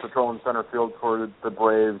 patrolling center field for the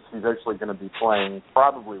Braves, he's actually going to be playing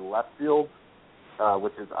probably left field,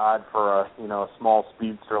 which is odd for a small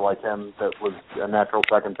speedster like him that was a natural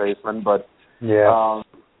second baseman. But yeah,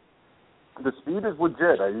 the speed is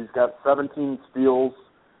legit. He's got 17 steals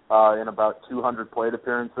in about 200 plate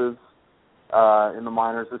appearances in the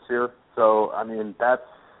minors this year. So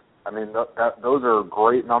those are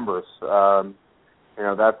great numbers.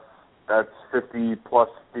 That's 50 plus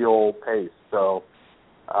steal pace. So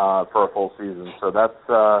for a full season. So that's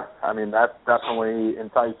definitely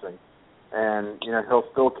enticing. And, he'll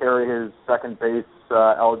still carry his second base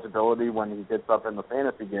eligibility when he gets up in the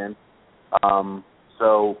fantasy game.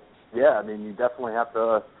 You definitely have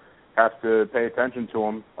to pay attention to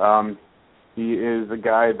him. He is a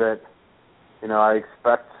guy that,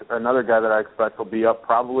 another guy that I expect will be up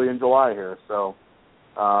probably in July here. So,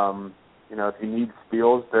 if you need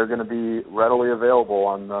steals, they're going to be readily available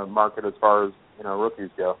on the market as far as, rookies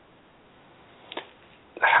go.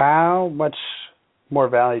 How much more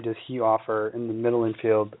value does he offer in the middle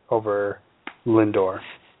infield over Lindor,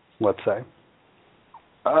 let's say?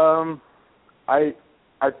 I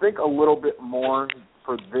think a little bit more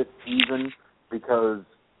for this season because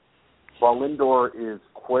while Lindor is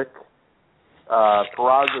quick,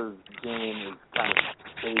 Peraza's game is kind of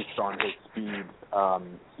based on his speed.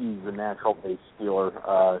 He's a natural base stealer.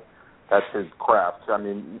 That's his craft.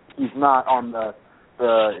 He's not on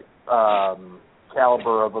the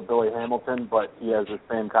caliber of a Billy Hamilton, but he has the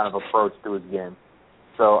same kind of approach to his game.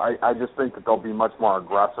 So I just think that they'll be much more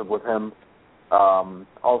aggressive with him.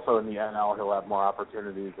 Also in the NL, he'll have more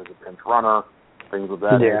opportunities as a pinch runner, things of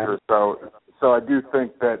that nature. So I do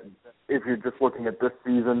think that if you're just looking at this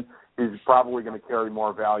season, he's probably going to carry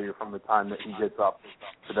more value from the time that he gets up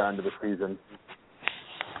to the end of the season.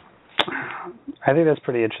 I think that's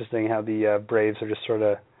pretty interesting how the Braves are just sort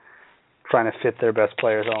of trying to fit their best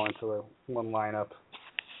players all into one lineup.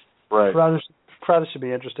 Right. Peraza should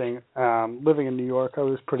be interesting. Living in New York, I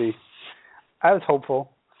was hopeful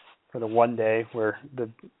for the one day where the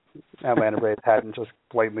Atlanta Braves hadn't just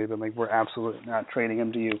blatantly been like, we're absolutely not trading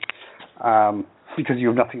him to you because you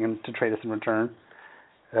have nothing to trade us in return.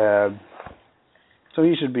 So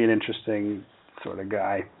he should be an interesting sort of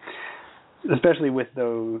guy, especially with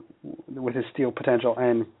his steal potential.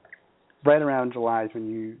 And right around July is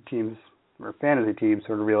when teams or fantasy teams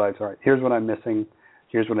sort of realize, all right, here's what I'm missing,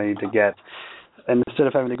 here's what I need to get. And instead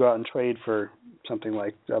of having to go out and trade for something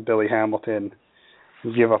like Billy Hamilton,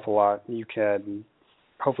 you give up a lot, you can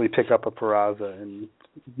hopefully pick up a Peraza and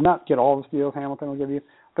not get all the steals Hamilton will give you,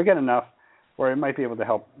 but get enough where it might be able to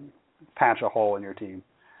help patch a hole in your team.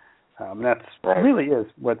 And that's really is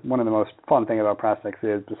what one of the most fun thing about prospects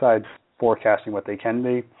is, besides forecasting what they can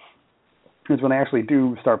be, is when they actually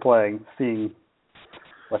do start playing, seeing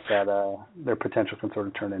what their potential can sort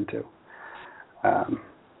of turn into.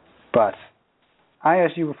 But I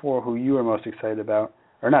asked you before who you were most excited about,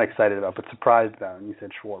 or not excited about, but surprised about, and you said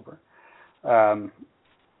Schwarber.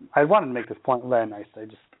 I wanted to make this point last night. I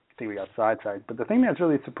just I think we got sidetracked. But the thing that's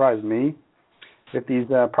really surprised me with these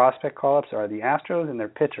prospect call-ups are the Astros and their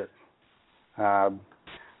pitcher. I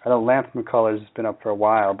know Lance McCullers has been up for a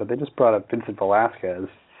while, but they just brought up Vincent Velasquez.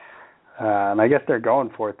 And I guess they're going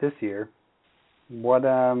for it this year. What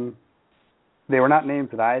they were not names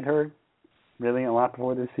that I had heard really a lot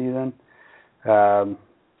before this season.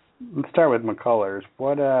 Let's start with McCullers.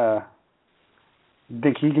 What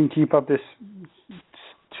think he can keep up this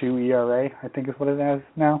 2 ERA? I think is what it is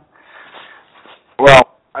now. Well,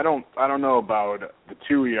 I don't know about the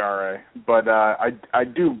 2 ERA, but I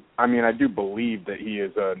do believe that he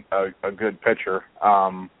is a good pitcher.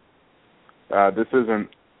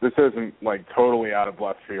 This isn't like totally out of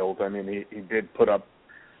left field. I mean, he did put up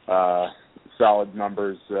solid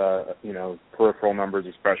numbers, peripheral numbers,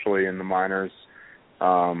 especially in the minors.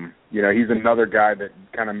 He's another guy that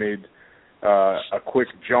kind of made a quick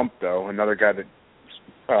jump, though. Another guy that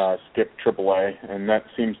skipped AAA, and that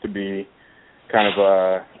seems to be kind of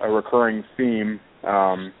a recurring theme.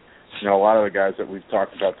 A lot of the guys that we've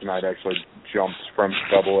talked about tonight actually jumped from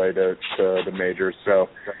AA to the majors. So,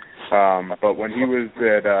 but when he was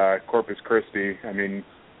at Corpus Christi, I mean,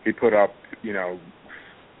 he put up,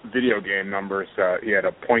 video game numbers. He had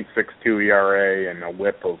a .62 ERA and a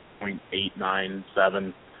WHIP of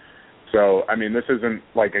 .897. So, I mean, this isn't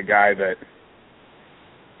like a guy that,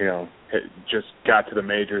 just got to the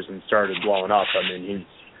majors and started blowing up. I mean,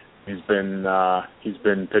 he's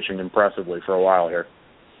been pitching impressively for a while here.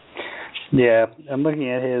 Yeah, I'm looking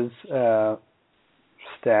at his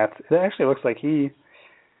stats. It actually looks like he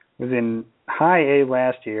was in high A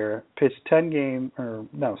last year, pitched 6 games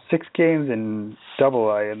in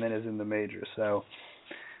AA, and then is in the majors. So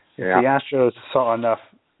if the Astros saw enough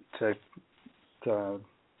to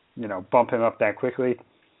bump him up that quickly,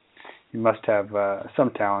 he must have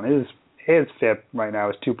some talent. His FIP right now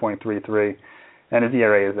is 2.33, and his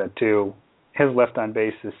ERA is at 2. His left on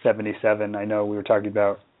base is 77. I know we were talking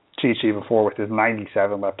about Chi before with his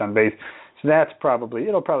 97 left on base. So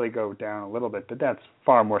it'll probably go down a little bit, but that's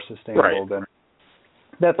far more sustainable than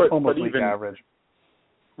that's almost league average.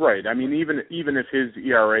 Right. I mean, even if his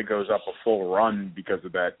ERA goes up a full run because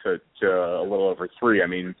of that to a little over 3, I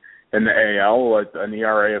mean, in the AL, an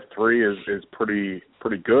ERA of 3 is pretty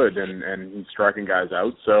good, and he's striking guys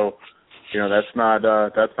out. So, that's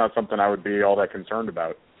not something I would be all that concerned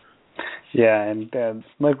about. Yeah, and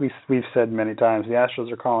like we've said many times, the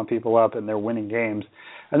Astros are calling people up and they're winning games,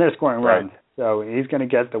 and they're scoring runs. So he's going to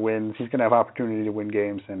get the wins. He's going to have opportunity to win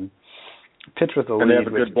games and pitch with the lead. And they have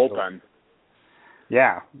a good bullpen.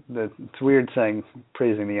 Yeah, it's weird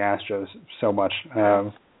praising the Astros so much.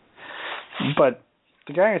 But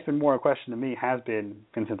the guy who's been more a question to me has been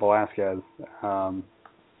Vincent Velasquez.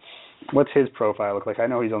 What's his profile look like? I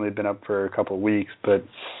know he's only been up for a couple of weeks, but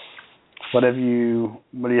what are your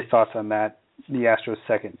thoughts on that? The Astros'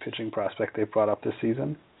 second pitching prospect they brought up this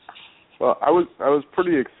season. Well, I was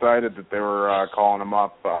pretty excited that they were calling him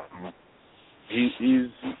up. He's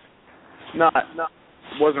not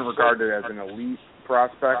wasn't regarded as an elite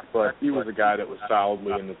prospect, but he was a guy that was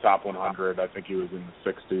solidly in the top 100. I think he was in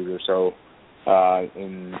the 60s or so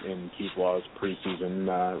in Keith Law's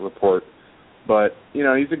preseason report. But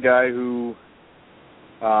he's a guy who,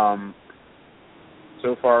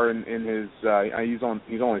 so far in his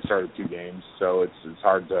he's only started 2 games, so it's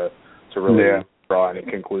hard to really draw any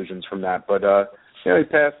conclusions from that. But he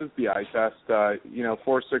passes the eye test.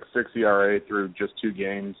 4.66 ERA through just 2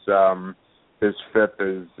 games. His FIP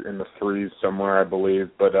is in the 3s somewhere, I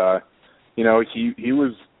believe. But he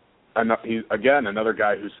was again another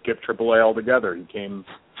guy who skipped AAA altogether. He came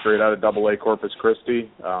straight out of AA Corpus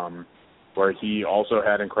Christi, where he also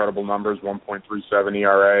had incredible numbers: 1.37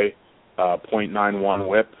 ERA, 0.91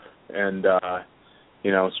 WHIP, and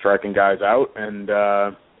striking guys out, and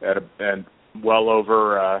and well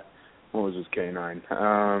over what was his K9?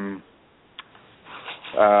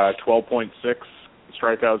 12.6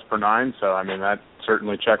 strikeouts per 9. So I mean that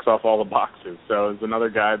certainly checks off all the boxes. So it's another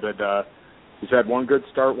guy that he's had one good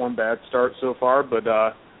start, one bad start so far, but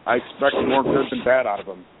I expect more good than bad out of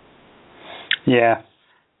him. Yeah,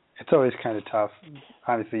 it's always kind of tough,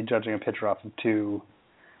 obviously judging a pitcher off of two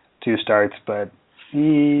starts, but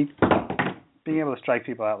being able to strike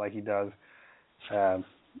people out like he does,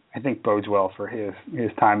 I think bodes well for his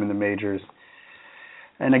time in the majors.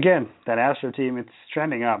 And again, that Astro team, it's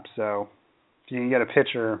trending up, so if you can get a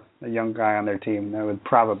pitcher, a young guy on their team, that would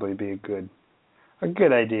probably be a good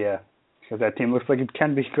idea, because that team looks like it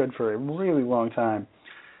can be good for a really long time.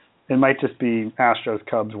 It might just be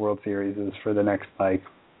Astros-Cubs World Series for the next,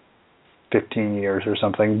 15 years or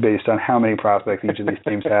something, based on how many prospects each of these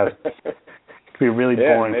teams has. be really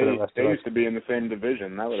boring for the rest of us. They used to be in the same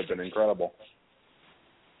division. That would have been incredible.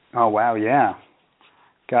 Oh, wow, yeah.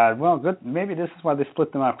 God, well, good. Maybe this is why they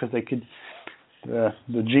split them up, because they could, the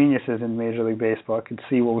geniuses in Major League Baseball could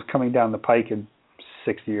see what was coming down the pike in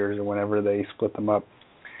 6 years or whenever they split them up.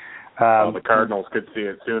 Well, the Cardinals could see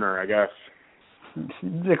it sooner, I guess.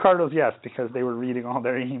 The Cardinals, yes, because they were reading all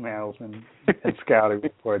their emails and scouting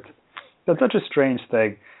reports. That's such a strange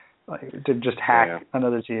thing, like, to just hack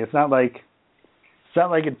another team. It's not like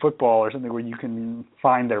in football or something where you can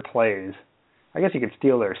find their plays. I guess you could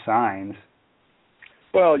steal their signs.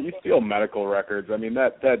 Well, you steal medical records. I mean,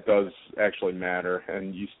 that does actually matter,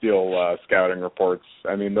 and you steal scouting reports.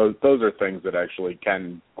 I mean, those are things that actually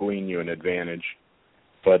can glean you an advantage.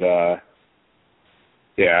 But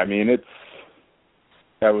yeah, I mean,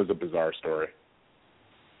 that was a bizarre story.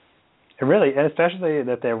 It really, and especially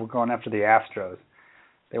that they were going after the Astros.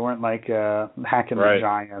 They weren't like hacking the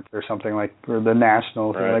Giants or something like, or the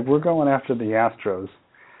Nationals. Right. They're like, we're going after the Astros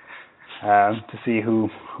to see who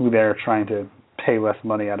they're trying to pay less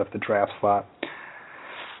money out of the draft slot.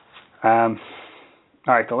 All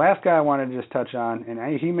right, the last guy I wanted to just touch on,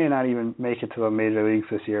 and he may not even make it to the major leagues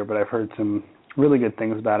this year, but I've heard some really good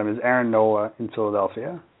things about him, is Aaron Nola in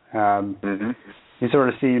Philadelphia. He sort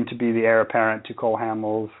of seemed to be the heir apparent to Cole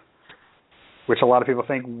Hamels, which a lot of people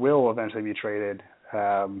think will eventually be traded.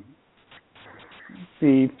 The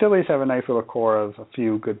Phillies have a nice little core of a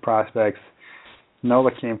few good prospects.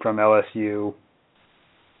 Nola came from LSU.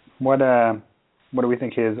 What do we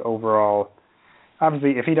think his overall?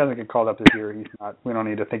 Obviously, if he doesn't get called up this year, he's not. We don't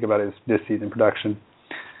need to think about his this season production.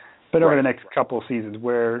 But over the next couple of seasons,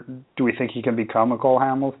 where do we think he can become a Cole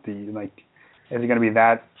Hamels? Is he going to be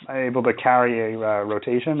that able to carry a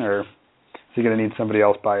rotation, or is he going to need somebody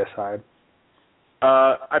else by his side?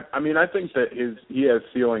 I mean, I think that he has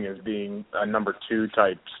ceiling as being a number 2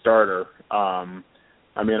 type starter.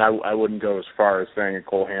 I mean, I wouldn't go as far as saying a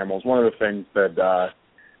Cole Hamels. One of the things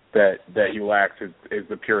that he lacks is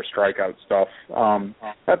the pure strikeout stuff.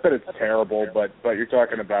 Not that it's terrible, but you're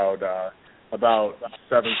talking about 7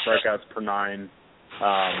 strikeouts per 9.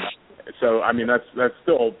 So I mean that's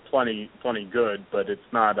still plenty good, but it's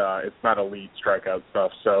not elite strikeout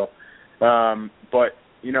stuff. So, but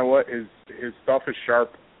you know what, his stuff is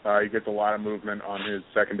sharp. He gets a lot of movement on his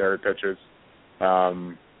secondary pitches,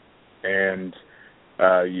 and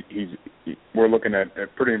we're looking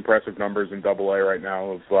at pretty impressive numbers in Double-A right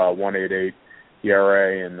now of 1.88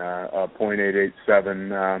 ERA and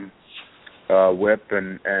 0.887 WHIP,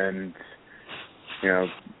 and you know,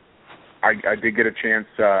 I did get a chance.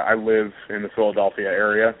 I live in the Philadelphia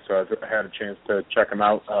area, so I've had a chance to check him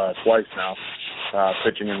out twice now,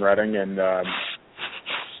 pitching in Reading, and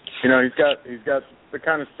you know, he's got the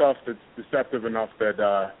kind of stuff that's deceptive enough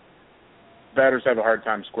that batters have a hard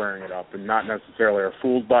time squaring it up, and not necessarily are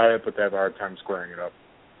fooled by it, but they have a hard time squaring it up.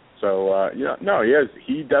 So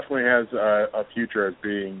he definitely has a future as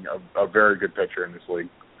being a very good pitcher in this league.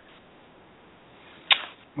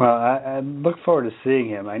 Well, I look forward to seeing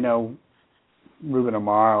him. I know Ruben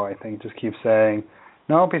Amaro, I think, just keeps saying,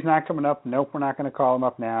 nope, he's not coming up. Nope, we're not going to call him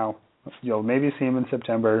up now. You'll maybe see him in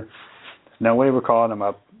September. There's no way we're calling him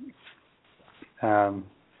up.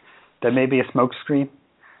 That may be a smokescreen,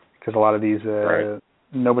 because a lot of these,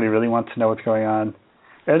 nobody really wants to know what's going on.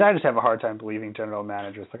 And I just have a hard time believing general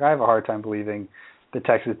managers. Like, I have a hard time believing the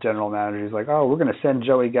Texas general manager is like, oh, we're going to send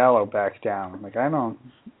Joey Gallo back down. Like, I don't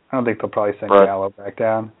think they'll probably send Gallo back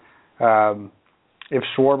down. If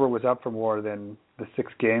Schwarber was up for more than the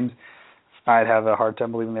 6 games, I'd have a hard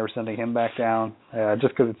time believing they were sending him back down.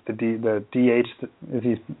 Just because it's the DH,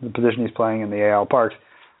 the position he's playing in the AL Parks,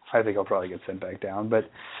 I think he'll probably get sent back down. But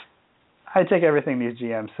I take everything these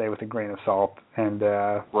GMs say with a grain of salt. And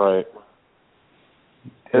right.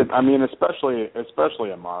 I mean, especially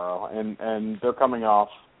Amaro, and they're coming off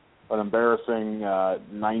an embarrassing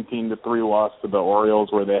 19-3 loss to the Orioles,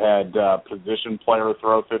 where they had position player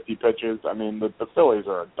throw 50 pitches. I mean, the Phillies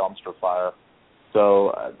are a dumpster fire.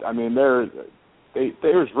 So I mean, there's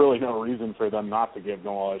really no reason for them not to give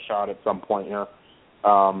Nola a shot at some point here.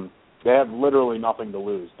 They have literally nothing to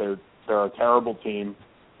lose. They're a terrible team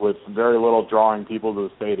with very little drawing people to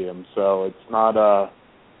the stadium. So it's not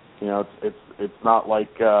it's not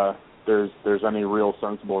like there's any real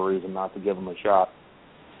sensible reason not to give them a shot.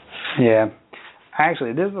 Yeah.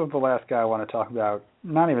 Actually, this is the last guy I want to talk about,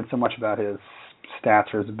 not even so much about his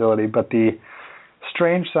stats or his ability, but the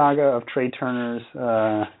strange saga of Trey Turner's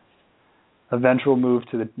eventual move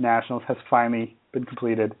to the Nationals has finally been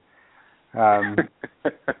completed.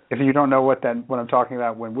 If you don't know what I'm talking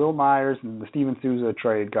about, when Will Myers and the Steven Souza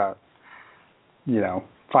trade got,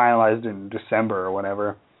 finalized in December or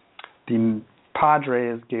whatever, the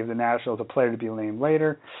Padres gave the Nationals a player to be named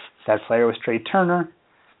later. That player was Trey Turner,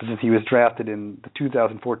 but since he was drafted in the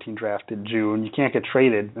 2014 draft in June, you can't get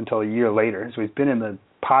traded until a year later. So he's been in the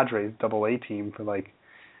Padres AA team for like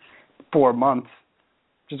 4 months,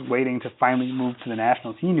 just waiting to finally move to the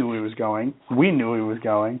Nationals. He knew he was going. We knew he was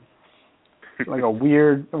going. Like a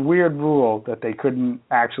weird rule that they couldn't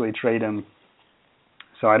actually trade him.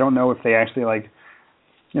 So I don't know if they actually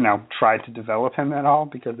tried to develop him at all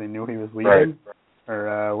because they knew he was leaving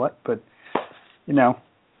or what. But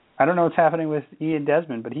I don't know what's happening with Ian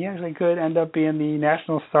Desmond, but he actually could end up being the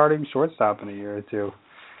National starting shortstop in a year or two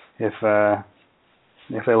if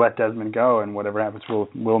they let Desmond go and whatever happens with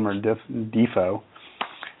Wilmer Defoe.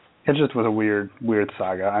 It just was a weird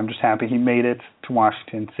saga. I'm just happy he made it to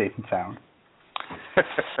Washington safe and sound.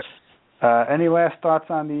 Any last thoughts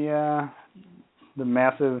on the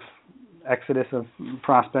massive exodus of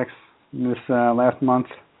prospects this last month?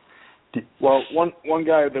 Well, one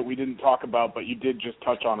guy that we didn't talk about, but you did just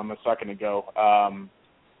touch on him a second ago.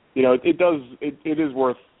 It is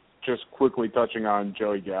worth just quickly touching on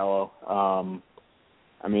Joey Gallo.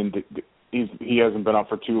 He hasn't been up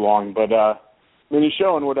for too long, but he's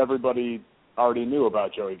showing what everybody already knew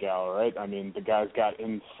about Joey Gallo, right? I mean, the guy's got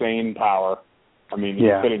insane power. I mean,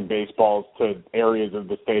 he's hitting baseballs to areas of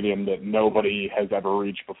the stadium that nobody has ever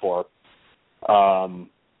reached before.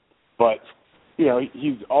 But,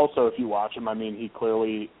 he's also, if you watch him, he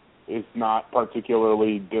clearly is not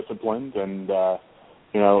particularly disciplined. And,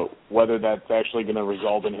 whether that's actually going to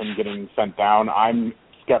result in him getting sent down, I'm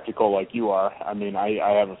skeptical like you are. I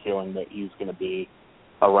have a feeling that he's going to be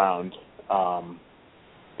around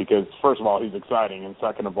because, first of all, he's exciting, and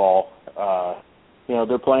second of all,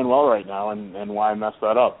 they're playing well right now, and why mess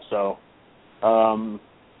that up? So,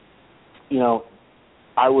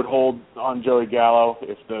 I would hold on Joey Gallo.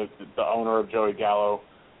 If the owner of Joey Gallo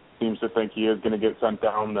seems to think he is going to get sent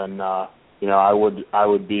down, then I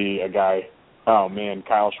would be a guy. Oh man,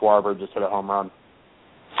 Kyle Schwarber just hit a home run.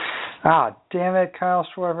 Ah, damn it, Kyle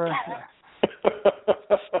Schwarber.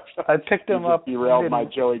 I picked him up. Derailed my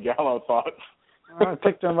Joey Gallo thoughts. I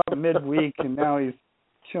picked him up midweek, and now he's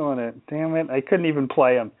killing it. Damn it, I couldn't even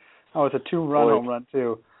play him. Oh, it's a 2-run home run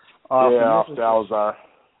too. Off Salazar.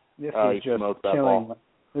 This is just killing.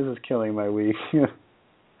 This is killing my week.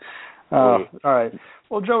 All right.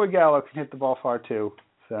 Well, Joey Gallo can hit the ball far too.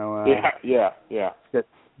 So yeah. Good.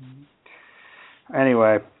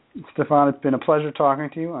 Anyway, Stefan, it's been a pleasure talking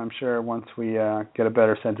to you. I'm sure once we get a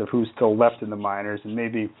better sense of who's still left in the minors and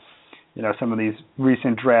maybe some of these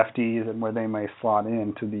recent draftees and where they may slot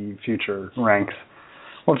into the future ranks,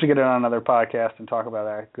 we'll have to get on another podcast and talk about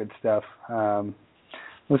that good stuff.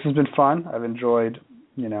 This has been fun. I've enjoyed,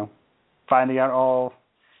 finding out all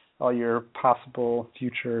your possible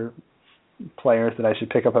future players that I should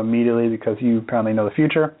pick up immediately because you apparently know the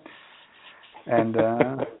future. And,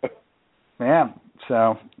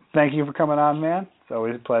 so thank you for coming on, man. It's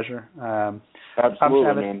always a pleasure.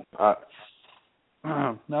 Absolutely, man.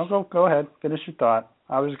 No, go ahead. Finish your thought.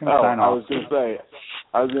 I was just going to sign off.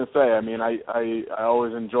 I was going to say, I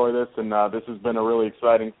always enjoy this, and this has been a really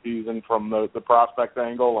exciting season from the prospect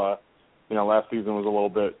angle. Last season was a little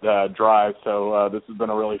bit dry, so this has been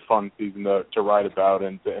a really fun season to write about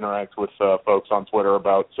and to interact with folks on Twitter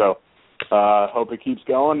about. So hope it keeps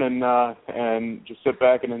going, and just sit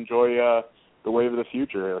back and enjoy the wave of the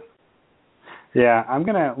future here. Yeah, I'm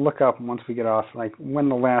going to look up once we get off, like when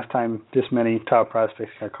the last time this many top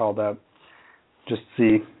prospects got called up, just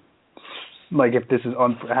see like if this is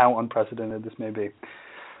how unprecedented this may be.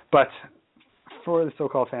 But for the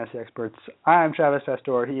so-called fantasy experts, I'm Travis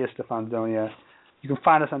Pastor. He is Stefan Zonia. You can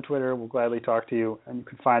find us on Twitter. We'll gladly talk to you. And you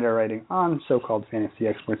can find our writing on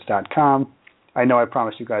SoCalledFantasyExperts.com. I know I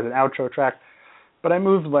promised you guys an outro track, but I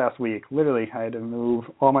moved last week. Literally, I had to move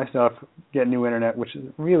all my stuff, get new internet, which is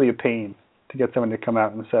really a pain to get someone to come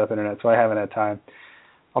out and set up internet, so I haven't had time.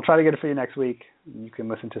 I'll try to get it for you next week. You can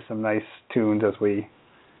listen to some nice tunes as we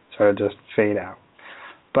sort of just fade out.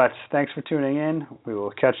 But thanks for tuning in. We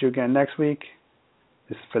will catch you again next week.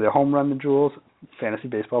 This is for the Home Run the Jewels Fantasy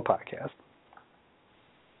Baseball Podcast.